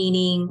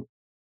 meaning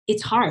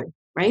it's hard,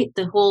 right?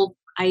 The whole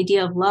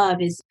idea of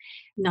love is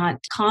not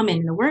common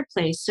in the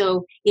workplace.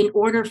 So, in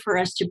order for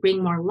us to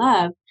bring more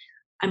love,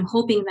 I'm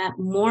hoping that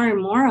more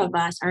and more of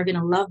us are going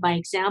to love by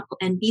example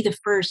and be the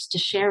first to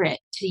share it,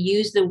 to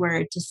use the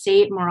word, to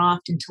say it more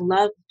often, to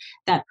love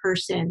that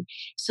person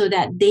so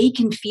that they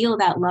can feel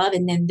that love.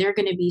 And then they're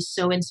going to be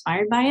so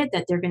inspired by it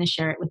that they're going to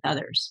share it with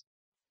others.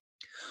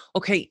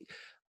 Okay,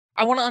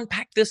 I want to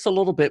unpack this a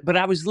little bit, but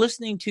I was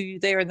listening to you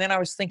there, and then I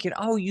was thinking,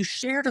 oh, you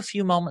shared a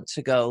few moments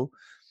ago.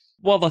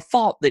 Well, the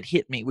thought that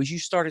hit me was you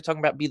started talking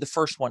about, be the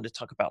first one to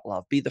talk about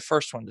love, be the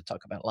first one to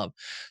talk about love.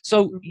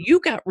 So Mhm. you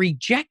got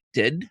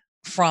rejected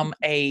from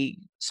a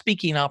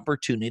speaking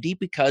opportunity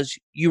because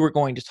you were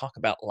going to talk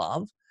about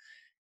love.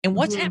 And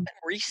what's Mhm. happened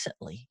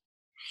recently?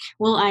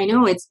 Well, I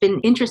know it's been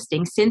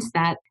interesting since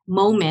that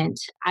moment.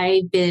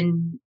 I've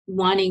been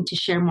wanting to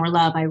share more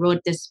love. I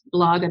wrote this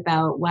blog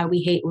about why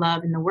we hate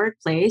love in the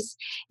workplace.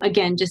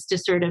 Again, just to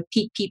sort of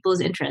pique people's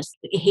interest.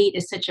 Hate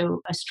is such a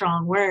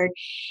strong word.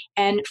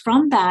 And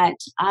from that,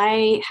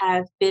 I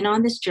have been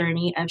on this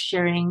journey of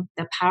sharing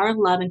the power of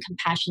love and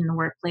compassion in the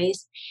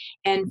workplace.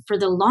 And for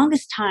the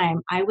longest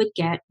time, I would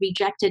get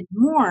rejected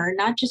more,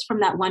 not just from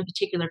that one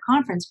particular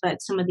conference,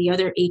 but some of the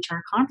other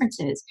HR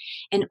conferences.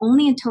 And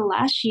only until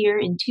last year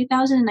in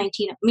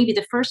 2019, maybe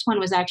the first one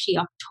was actually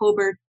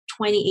October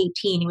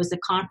 2018. It was the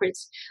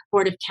Conference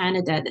Board of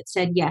Canada that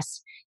said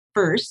yes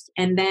first.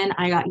 And then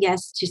I got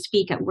yes to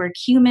speak at Work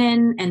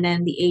Human and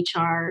then the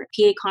HR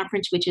PA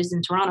conference, which is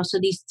in Toronto. So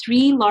these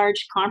three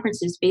large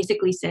conferences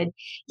basically said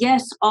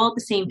yes all at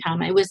the same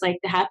time. It was like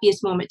the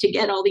happiest moment to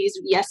get all these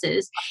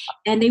yeses.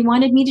 And they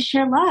wanted me to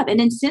share love. And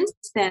then since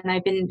then,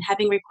 I've been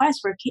having requests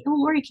for, oh,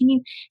 Lori, can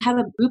you have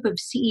a group of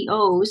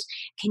CEOs?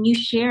 Can you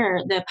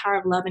share the power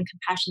of love and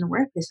compassion in the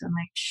workplace? And I'm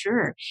like,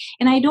 sure.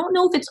 And I don't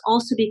know if it's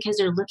also because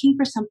they're looking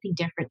for something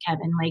different,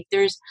 Kevin. Like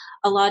there's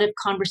a lot of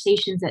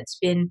conversations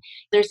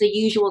there's the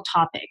usual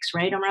topics,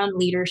 right, around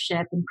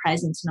leadership and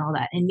presence and all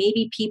that. And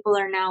maybe people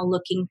are now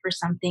looking for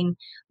something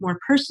more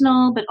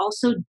personal, but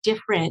also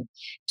different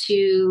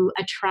to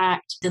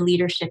attract the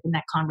leadership in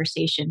that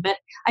conversation. But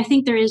I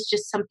think there is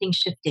just something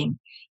shifting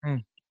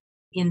Mm.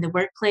 in the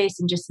workplace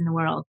and just in the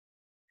world.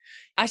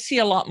 I see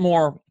a lot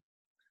more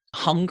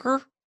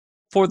hunger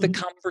for the Mhm.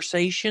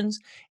 conversations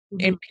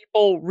Mhm. and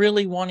people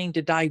really wanting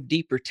to dive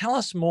deeper. Tell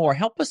us more.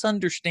 Help us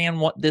understand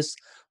what this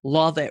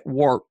love at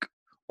work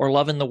or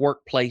love in the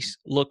workplace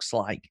looks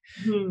like.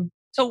 Mhm.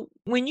 So,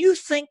 when you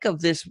think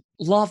of this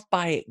love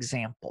by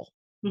example,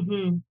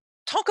 Mhm.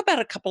 talk about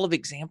a couple of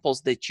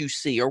examples that you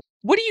see, or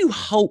what do you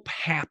hope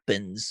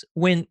happens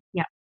when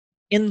Yeah.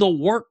 in the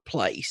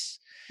workplace?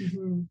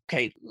 Mhm.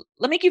 Okay,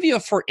 let me give you a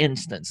for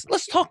instance.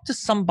 Let's talk to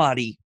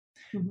somebody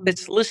Mhm.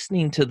 that's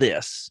listening to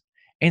this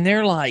and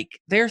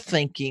they're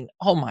thinking,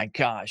 oh my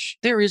gosh,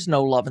 there is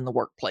no love in the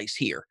workplace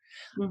here.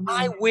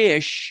 I Mhm.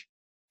 wish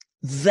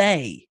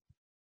they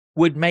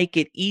would make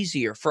it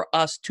easier for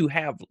us to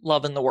have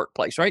love in the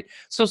workplace, right?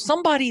 So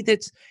somebody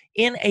that's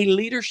in a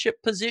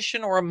leadership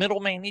position or a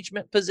middle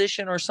management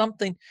position or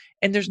something,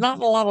 and there's not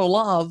a lot of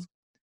love,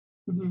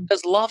 Mhm.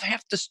 does love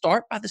have to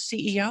start by the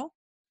CEO?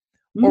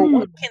 Or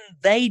what Mm. can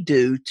they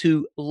do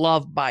to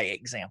love by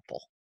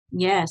example?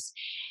 Yes.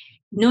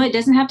 No, it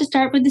doesn't have to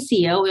start with the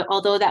CEO,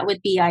 although that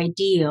would be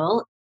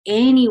ideal.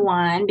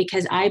 Anyone,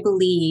 because I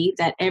believe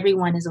that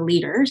everyone is a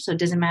leader. So it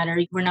doesn't matter.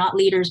 We're not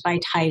leaders by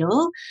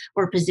title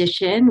or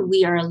position.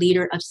 We are a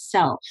leader of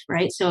self,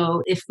 right?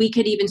 So if we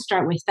could even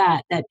start with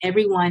that, that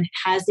everyone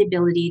has the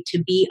ability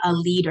to be a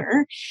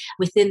leader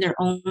within their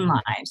own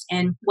lives.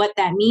 And what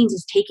that means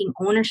is taking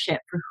ownership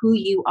for who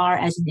you are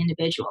as an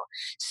individual.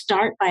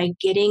 Start by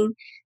getting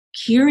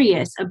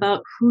curious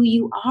about who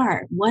you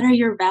are. What are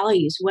your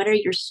values? What are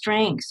your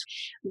strengths?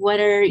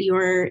 What are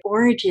your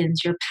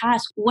origins, your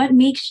past? What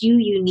makes you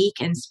unique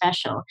and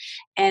special?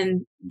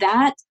 And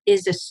that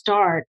is a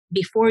start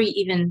before you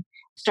even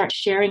start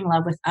sharing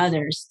love with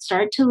others.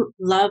 Start to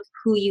love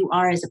who you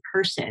are as a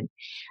person.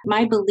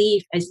 My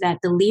belief is that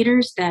the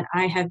leaders that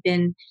I have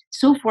been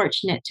so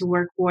fortunate to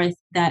work with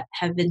that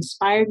have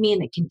inspired me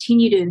and that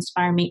continue to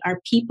inspire me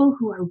are people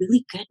who are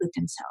really good with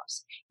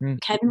themselves.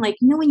 Kevin, like,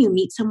 when you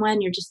meet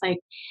someone, you're just like,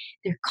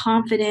 they're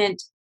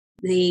confident,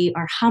 they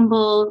are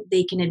humble,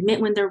 they can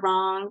admit when they're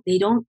wrong, they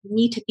don't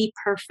need to be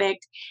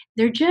perfect.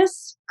 They're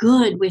just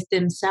good with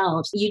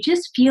themselves. You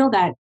just feel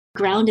that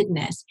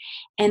groundedness.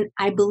 And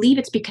I believe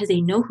it's because they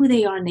know who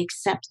they are and they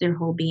accept their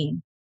whole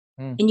being.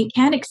 And you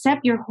can't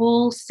accept your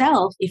whole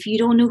self if you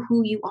don't know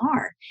who you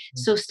are.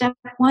 So, step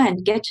one,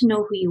 get to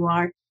know who you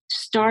are,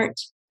 start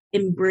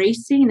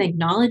embracing and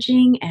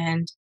acknowledging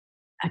and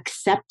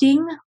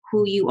accepting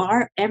who you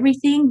are,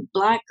 everything,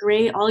 black,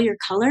 gray, all your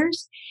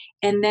colors.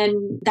 And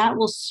then that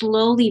will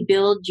slowly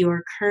build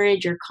your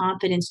courage, your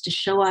confidence to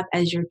show up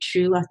as your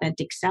true,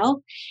 authentic self.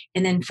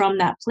 And then from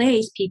that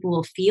place, people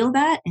will feel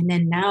that. And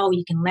then now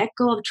you can let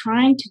go of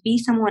trying to be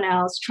someone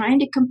else, trying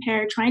to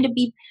compare, trying to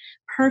be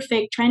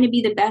perfect, trying to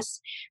be the best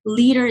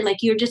leader. Like,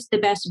 you're just the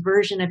best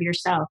version of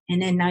yourself.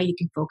 And then now you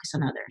can focus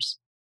on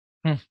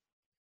others.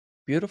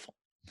 Beautiful.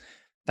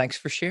 Thanks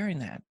for sharing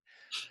that.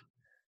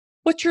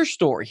 What's your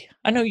story?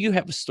 I know you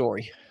have a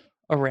story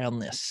around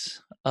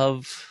this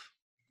of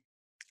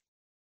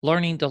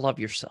learning to love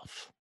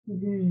yourself.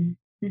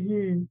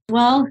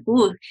 Well,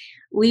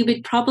 we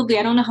would probably,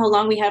 I don't know how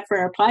long we have for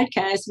our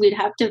podcast. We'd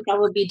have to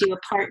probably do a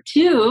part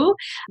 2.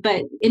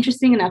 But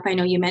interesting enough, I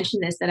know you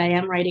mentioned this, that I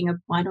am writing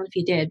well, I don't know if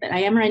you did, but I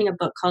am writing a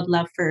book called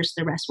Love First,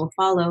 the Rest Will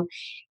Follow.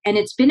 And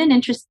it's been an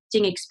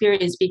interesting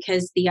experience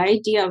because the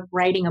idea of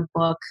writing a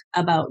book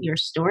about your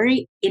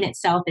story in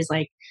itself is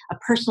like a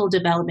personal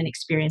development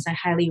experience. I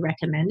highly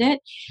recommend it.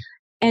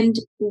 And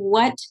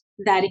what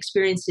that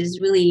experience is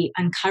really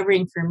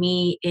uncovering for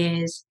me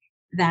is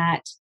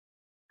that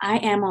I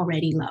am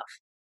already love.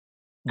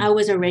 I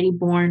was already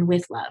born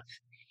with love.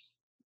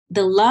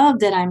 The love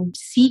that I'm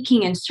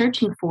seeking and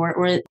searching for,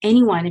 or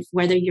anyone, if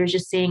whether you're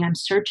just saying I'm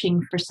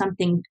searching for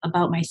something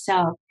about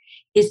myself,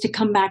 is to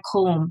come back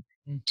home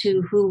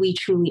to who we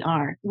truly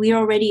are. We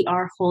already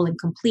are whole and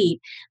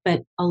complete,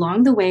 but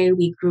along the way,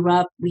 we grew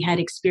up, we had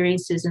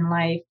experiences in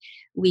life,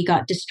 we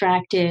got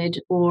distracted,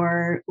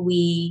 or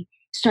we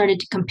started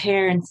to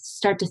compare and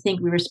start to think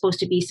we were supposed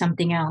to be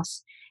something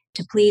else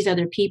to please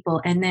other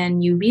people. And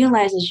then you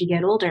realize as you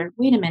get older,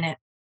 wait a minute,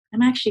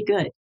 I'm actually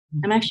good.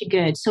 I'm actually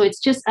good. So it's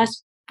just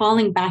us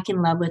falling back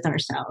in love with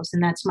ourselves.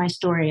 And that's my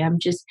story. I'm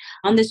just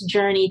on this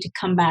journey to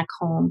come back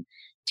home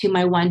to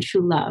my one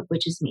true love,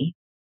 which is me.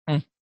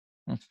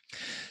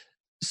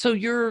 So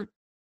your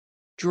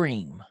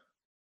dream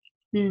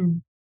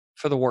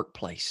for the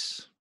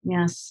workplace.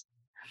 Yes.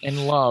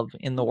 And love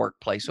in the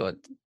workplace. So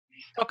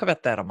talk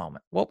about that a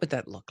moment. What would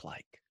that look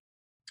like?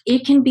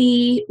 It can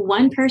be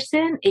one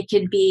person. It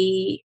could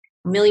be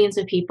millions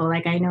of people.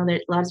 Like, I know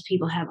that lots of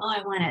people have,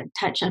 I want to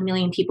touch 1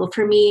 million people.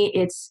 For me,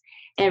 it's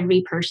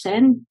every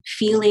person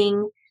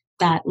feeling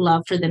that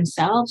love for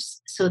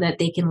themselves so that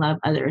they can love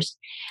others.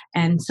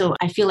 And so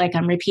I feel like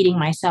I'm repeating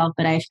myself,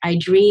 but I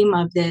dream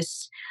of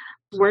this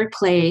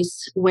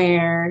workplace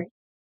where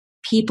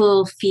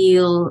people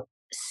feel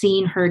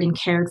seen, heard, and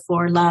cared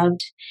for,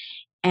 loved,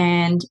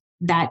 and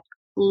that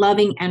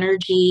loving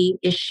energy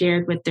is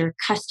shared with their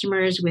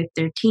customers, with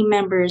their team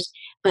members,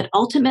 but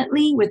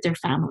ultimately with their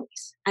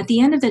families. At the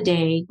end of the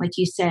day, like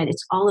you said,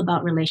 it's all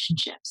about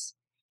relationships.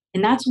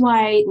 And that's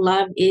why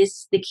love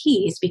is the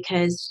key, is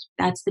because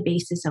that's the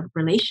basis of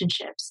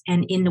relationships.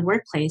 And in the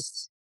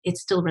workplace,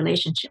 it's still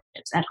relationships.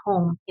 At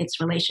home, it's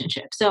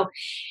relationships. So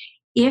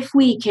if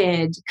we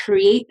could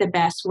create the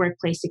best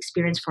workplace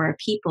experience for our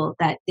people,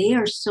 that they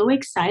are so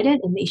excited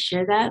and they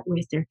share that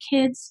with their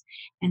kids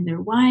and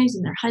their wives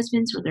and their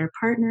husbands or their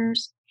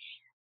partners,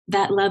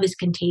 that love is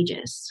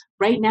contagious.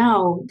 Right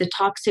now, the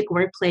toxic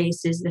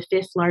workplace is the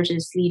 5th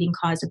largest leading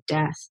cause of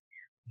death.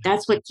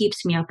 That's what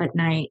keeps me up at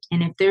night.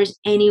 And if there's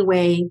any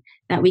way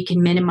that we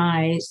can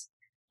minimize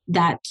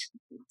that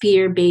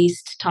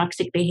fear-based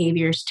toxic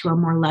behaviors to a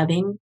more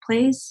loving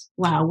place,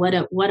 wow, what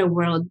a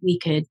world we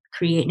could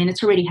create. And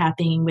it's already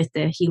happening with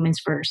the Humans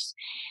First.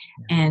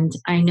 And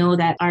I know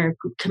that our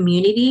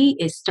community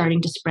is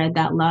starting to spread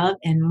that love,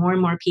 and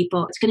more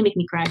people, it's going to make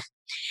me cry,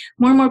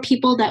 more and more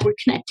people that we're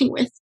connecting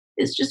with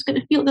is just going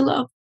to feel the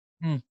love.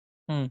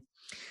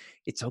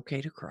 It's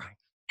okay to cry.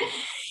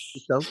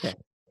 It's okay.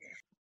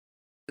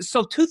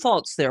 So 2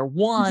 thoughts there.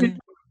 One,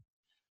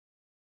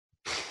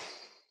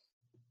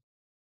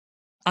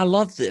 I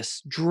love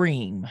this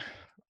dream.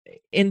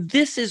 And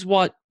this is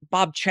what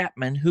Bob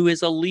Chapman, who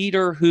is a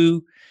leader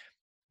who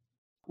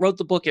wrote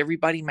the book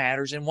Everybody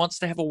Matters and wants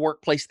to have a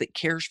workplace that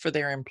cares for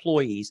their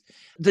employees.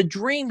 The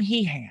dream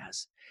he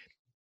has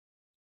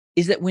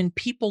is that when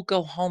people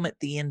go home at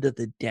the end of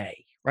the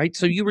day, right?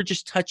 So you were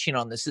just touching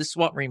on this. This is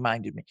what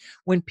reminded me.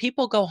 When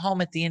people go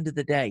home at the end of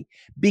the day,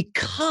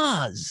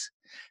 because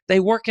they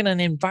work in an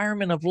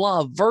environment of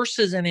love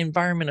versus an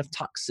environment of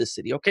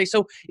toxicity. Okay.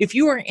 So if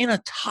you are in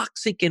a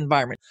toxic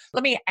environment,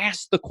 let me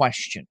ask the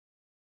question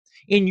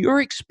in your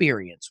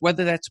experience,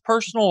 whether that's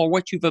personal or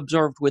what you've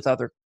observed with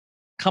other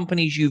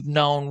companies you've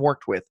known,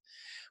 worked with,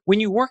 when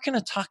you work in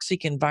a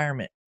toxic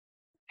environment,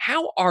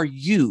 how are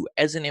you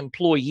as an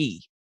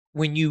employee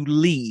when you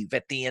leave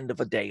at the end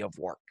of a day of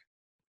work?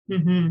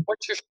 Mm-hmm.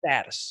 What's your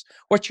status?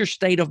 What's your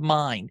state of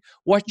mind?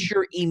 What's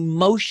your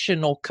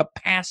emotional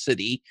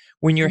capacity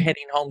when you're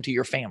heading home to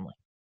your family?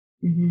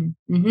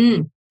 Mm-hmm.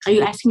 Mm-hmm. Are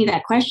you asking me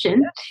that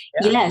question?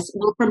 Yeah. Yes.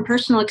 Well, from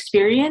personal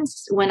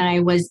experience, when I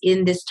was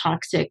in this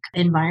toxic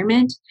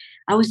environment,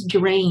 I was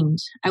drained.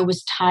 I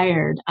was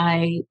tired.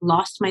 I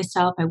lost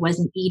myself. I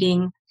wasn't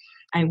eating.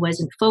 I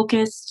wasn't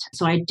focused.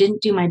 So I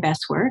didn't do my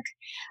best work.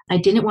 I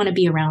didn't want to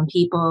be around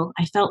people.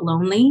 I felt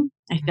lonely.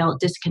 I felt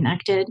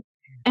disconnected.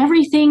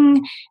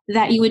 Everything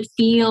that you would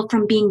feel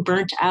from being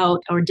burnt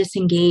out or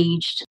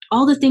disengaged,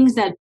 all the things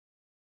that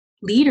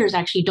leaders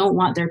actually don't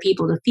want their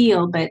people to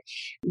feel, but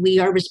we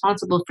are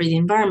responsible for the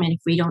environment. If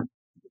we don't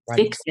Right.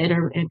 fix it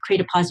or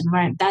create a positive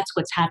environment, that's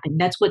what's happening.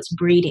 That's what's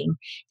breeding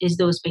is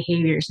those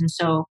behaviors. And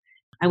so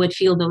I would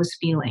feel those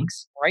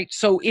feelings. Right.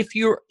 So if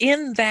you're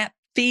in that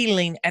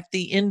feeling at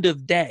the end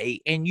of day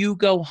and you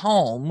go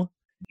home,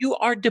 you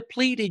are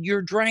depleted,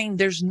 you're drained,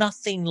 there's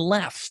nothing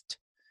left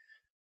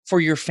for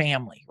your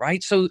family,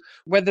 right? So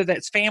whether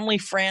that's family,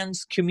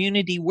 friends,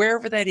 community,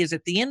 wherever that is,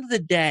 at the end of the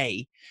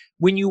day,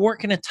 when you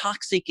work in a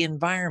toxic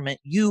environment,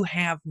 you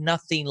have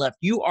nothing left.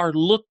 You are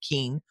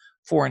looking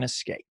for an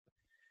escape.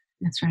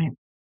 That's right.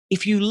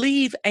 If you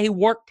leave a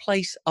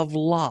workplace of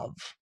love,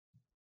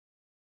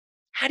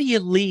 how do you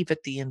leave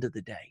at the end of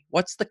the day?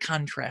 What's the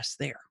contrast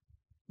there?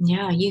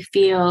 Yeah, you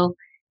feel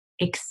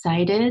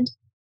excited.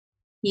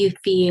 You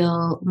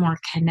feel more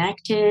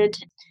connected.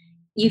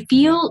 You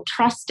feel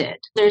trusted.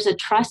 There's a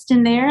trust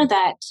in there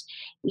that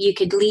you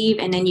could leave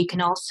and then you can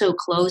also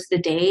close the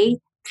day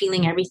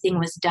feeling everything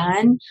was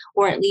done,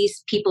 or at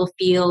least people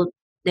feel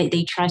that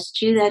they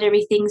trust you that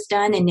everything's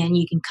done, and then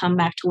you can come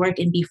back to work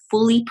and be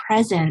fully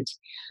present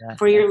Yeah.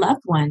 for your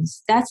loved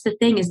ones. That's the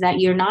thing, is that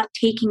you're not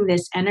taking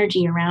this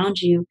energy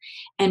around you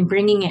and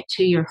bringing it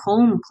to your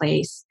home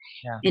place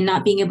Yeah. and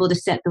not being able to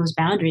set those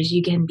boundaries.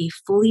 You can be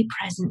fully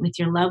present with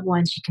your loved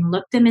ones. You can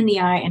look them in the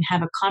eye and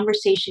have a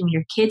conversation.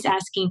 Your kids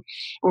asking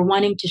or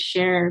wanting to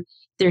share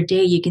their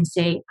day, you can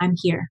say, I'm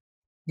here.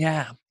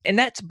 Yeah. And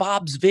that's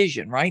Bob's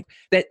vision, right?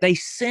 That they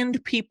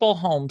send people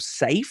home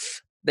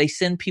safe, they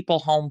send people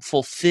home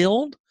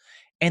fulfilled,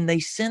 and they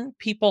send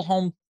people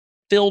home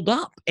filled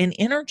up and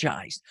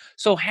energized.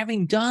 So,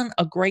 having done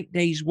a great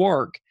day's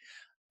work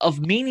of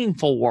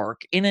meaningful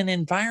work in an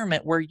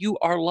environment where you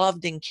are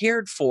loved and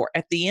cared for,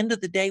 at the end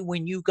of the day,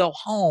 when you go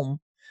home,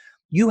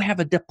 you have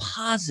a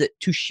deposit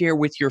to share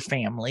with your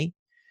family.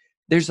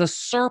 There's a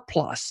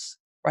surplus,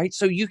 right?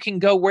 So you can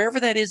go wherever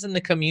that is in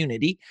the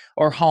community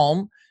or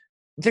home.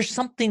 There's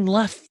something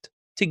left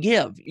to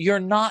give. You're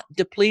not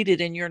depleted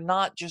and you're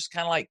not just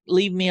kind of like,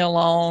 leave me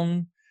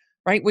alone,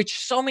 right? Which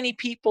so many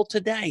people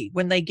today,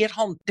 when they get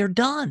home, they're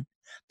done.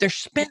 They're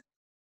spent.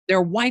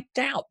 They're wiped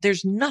out.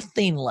 There's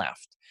nothing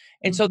left.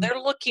 And so Mhm. they're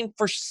looking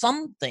for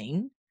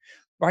something,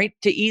 right,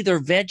 to either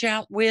veg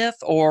out with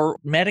or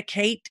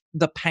medicate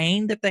the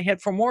pain that they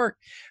had from work.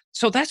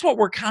 So that's what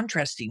we're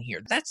contrasting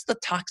here. That's the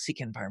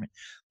toxic environment.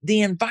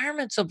 The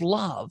environments of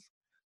love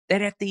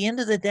that at the end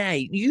of the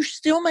day, you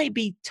still may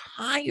be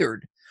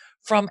tired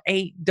from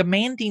a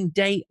demanding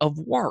day of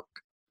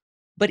work,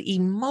 but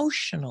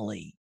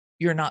emotionally,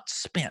 you're not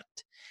spent.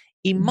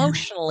 Yeah.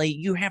 Emotionally,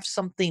 you have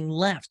something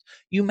left.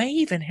 You may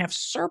even have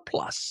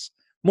surplus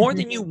more Mhm.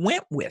 than you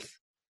went with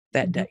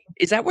that Mhm. day.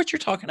 Is that what you're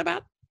talking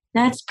about?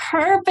 That's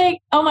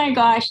perfect. Oh my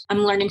gosh.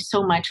 I'm learning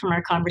so much from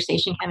our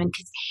conversation, Kevin,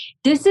 because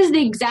this is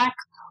the exact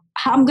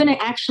how I'm going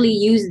to actually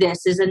use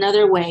this is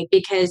another way,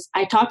 because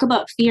I talk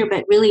about fear,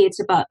 but really it's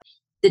about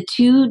the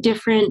two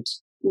different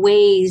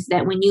ways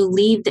that when you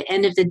leave the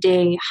end of the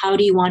day, how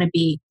do you want to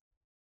be?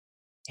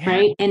 Yeah,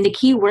 Right. And the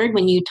key word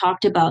when you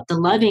talked about the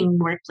loving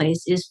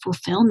workplace is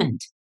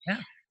fulfillment. yeah.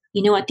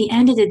 At the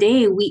end of the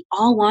day, we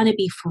all want to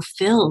be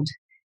fulfilled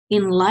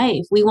in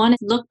life. We want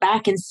to look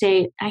back and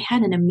say, I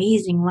had an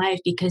amazing life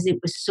because it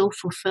was so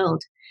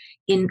fulfilled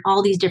in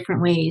all these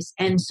different ways.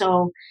 And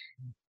so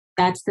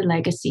that's the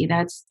legacy,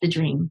 that's the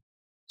dream.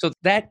 So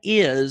that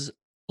is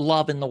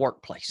love in the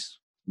workplace.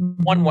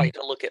 One way Mhm.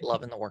 to look at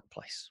love in the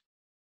workplace.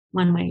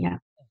 One way, yeah.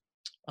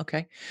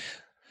 Okay.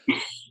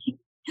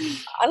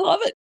 I love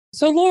it.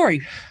 So,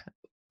 Lori,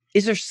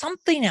 is there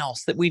something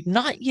else that we've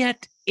not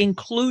yet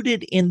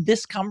included in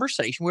this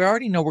conversation? We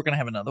already know we're going to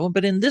have another one,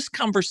 but in this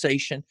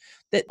conversation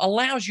that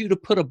allows you to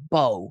put a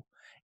bow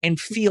and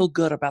feel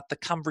good about the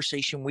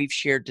conversation we've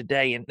shared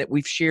today and that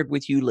we've shared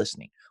with you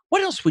listening?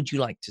 What else would you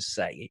like to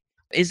say?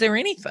 Is there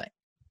anything?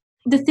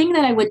 The thing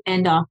that I would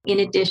end off, in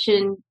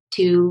addition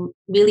to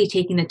really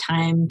taking the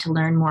time to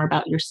learn more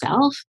about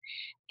yourself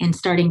and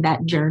starting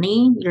that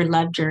journey, your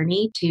love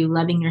journey to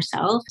loving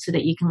yourself so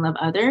that you can love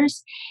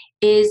others,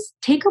 is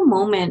take a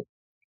moment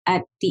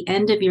at the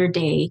end of your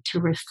day to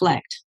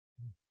reflect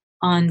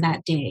on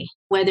that day,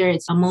 whether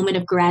it's a moment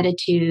of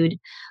gratitude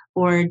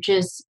or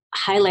just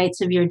highlights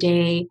of your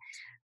day,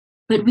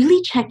 but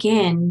really check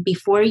in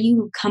before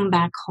you come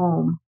back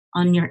home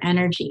on your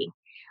energy.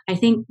 I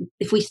think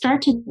if we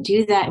start to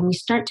do that and we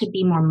start to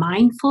be more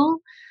mindful,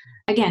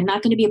 again,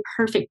 not going to be a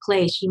perfect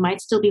place. You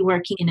might still be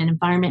working in an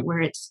environment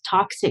where it's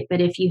toxic,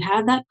 but if you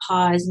have that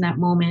pause in that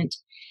moment,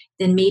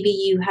 then maybe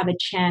you have a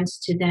chance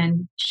to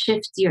then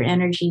shift your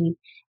energy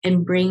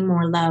and bring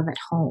more love at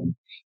home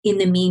in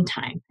the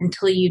meantime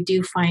until you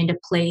do find a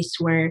place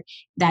where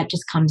that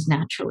just comes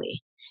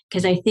naturally.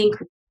 Because I think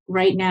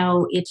right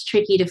now it's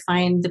tricky to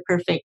find the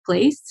perfect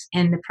place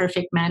and the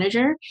perfect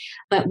manager,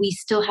 but we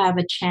still have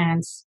a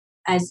chance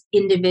as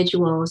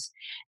individuals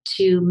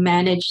to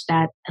manage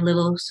that a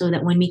little so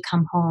that when we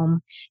come home,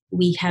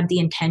 we have the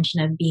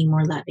intention of being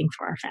more loving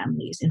for our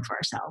families and for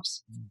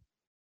ourselves.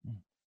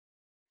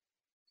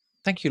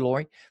 Thank you,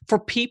 Lori. For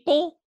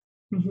people that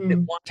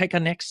Mm-hmm. want to take a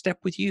next step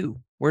with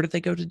you, where do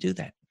they go to do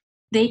that?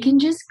 They can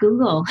just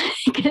Google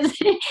because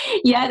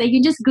they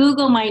can just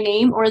Google my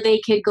name, or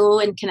they could go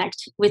and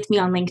connect with me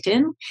on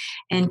LinkedIn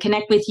and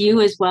connect with you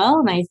as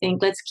well. And I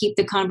think let's keep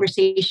the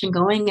conversation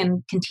going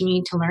and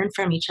continue to learn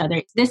from each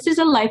other. This is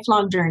a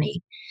lifelong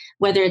journey,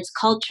 whether it's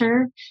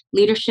culture,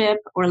 leadership,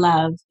 or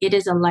love. It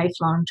is a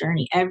lifelong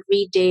journey.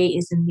 Every day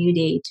is a new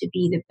day to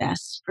be the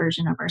best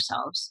version of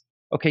ourselves.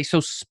 Okay, so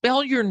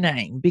spell your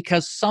name,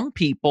 because some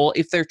people,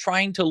 if they're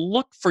trying to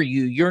look for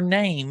you, your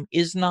name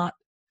is not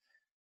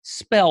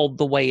spelled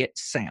the way it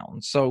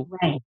sounds. So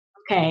Right.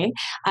 Okay.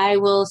 I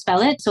will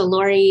spell it. So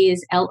Lorie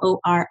is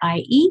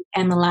Lorie,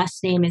 and the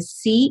last name is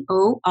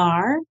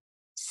Corcuera.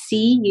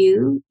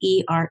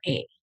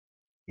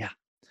 yeah,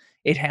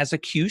 it has a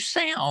Q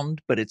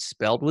sound, but it's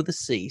spelled with a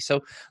C.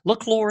 So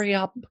look Lori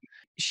up.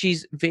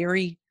 She's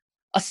very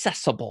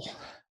accessible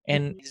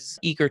and is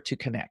eager to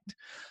connect.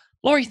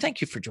 Lori, thank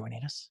you for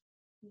joining us.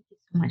 Thank you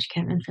so much,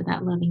 Kevin, for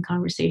that loving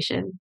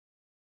conversation.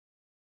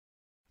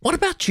 What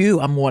about you?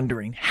 I'm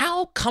wondering,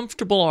 how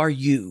comfortable are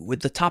you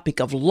with the topic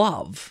of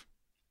love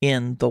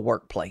in the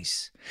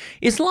workplace?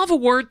 Is love a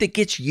word that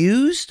gets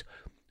used,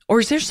 or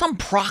is there some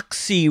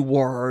proxy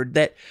word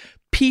that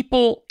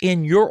people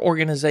in your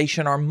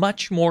organization are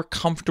much more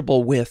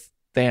comfortable with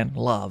than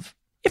love?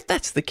 If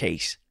that's the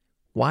case,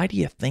 why do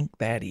you think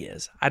that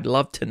is? I'd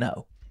love to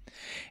know.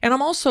 And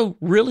I'm also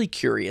really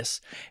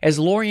curious, as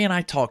Lori and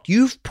I talk,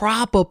 you've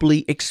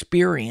probably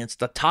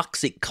experienced a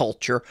toxic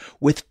culture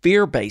with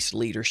fear-based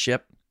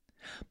leadership.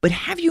 But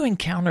have you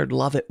encountered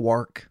love at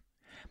work?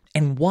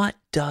 And what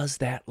does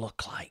that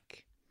look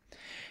like?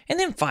 And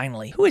then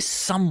finally, who is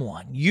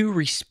someone you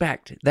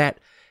respect that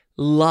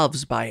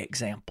loves by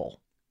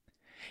example?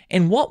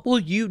 And what will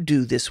you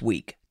do this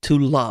week to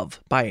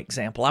love by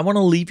example? I want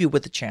to leave you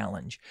with a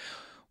challenge.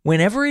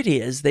 Whenever it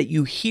is that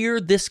you hear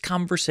this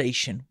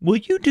conversation, will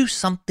you do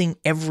something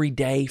every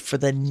day for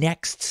the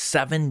next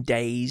 7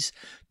 days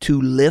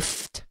to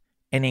lift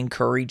and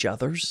encourage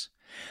others?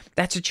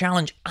 That's a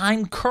challenge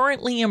I'm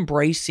currently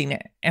embracing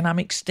it, and I'm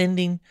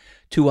extending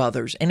to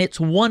others. And it's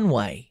one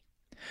way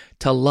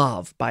to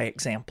love by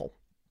example.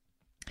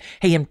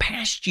 Hey, in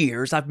past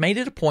years, I've made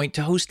it a point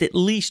to host at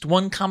least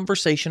one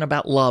conversation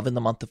about love in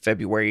the month of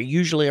February,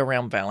 usually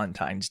around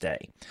Valentine's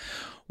Day.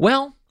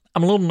 Well,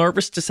 I'm a little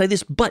nervous to say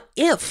this, but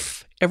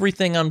if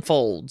everything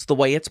unfolds the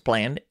way it's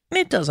planned, and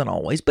it doesn't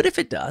always, but if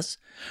it does,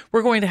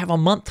 we're going to have a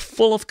month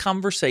full of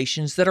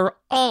conversations that are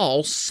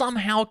all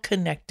somehow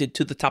connected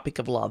to the topic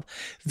of love.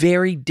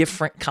 Very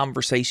different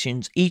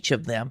conversations, each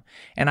of them,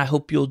 and I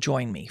hope you'll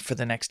join me for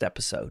the next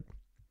episode.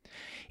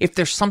 If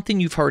there's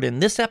something you've heard in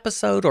this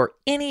episode or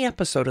any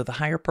episode of the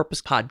Higher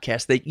Purpose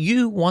Podcast that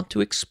you want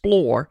to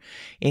explore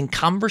in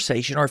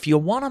conversation, or if you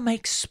want to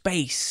make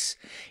space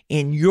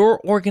in your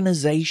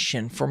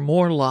organization for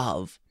more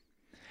love,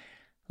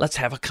 let's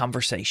have a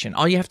conversation.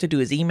 All you have to do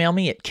is email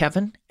me at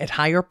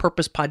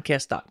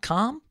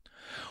kevin@higherpurposepodcast.com,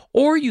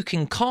 or you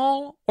can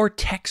call or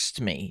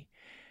text me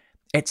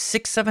at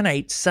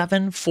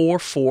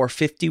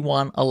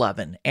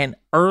 678-744-5111. And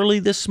early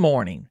this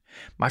morning,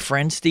 my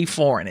friend Steve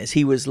Foreign, as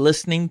he was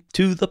listening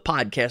to the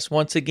podcast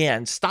once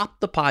again,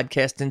 stopped the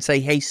podcast and say,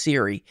 "Hey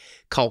Siri,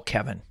 call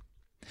Kevin."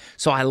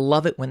 So I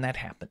love it when that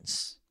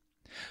happens.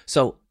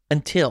 So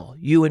until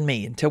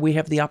we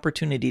have the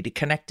opportunity to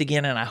connect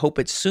again, and I hope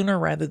it's sooner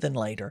rather than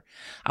later,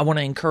 I want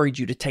to encourage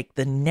you to take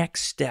the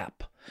next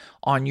step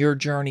on your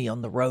journey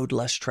on the road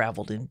less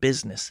traveled in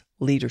business,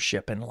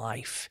 leadership, and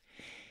life.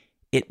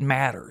 It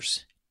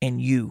matters,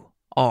 and you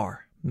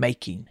are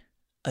making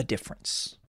a difference.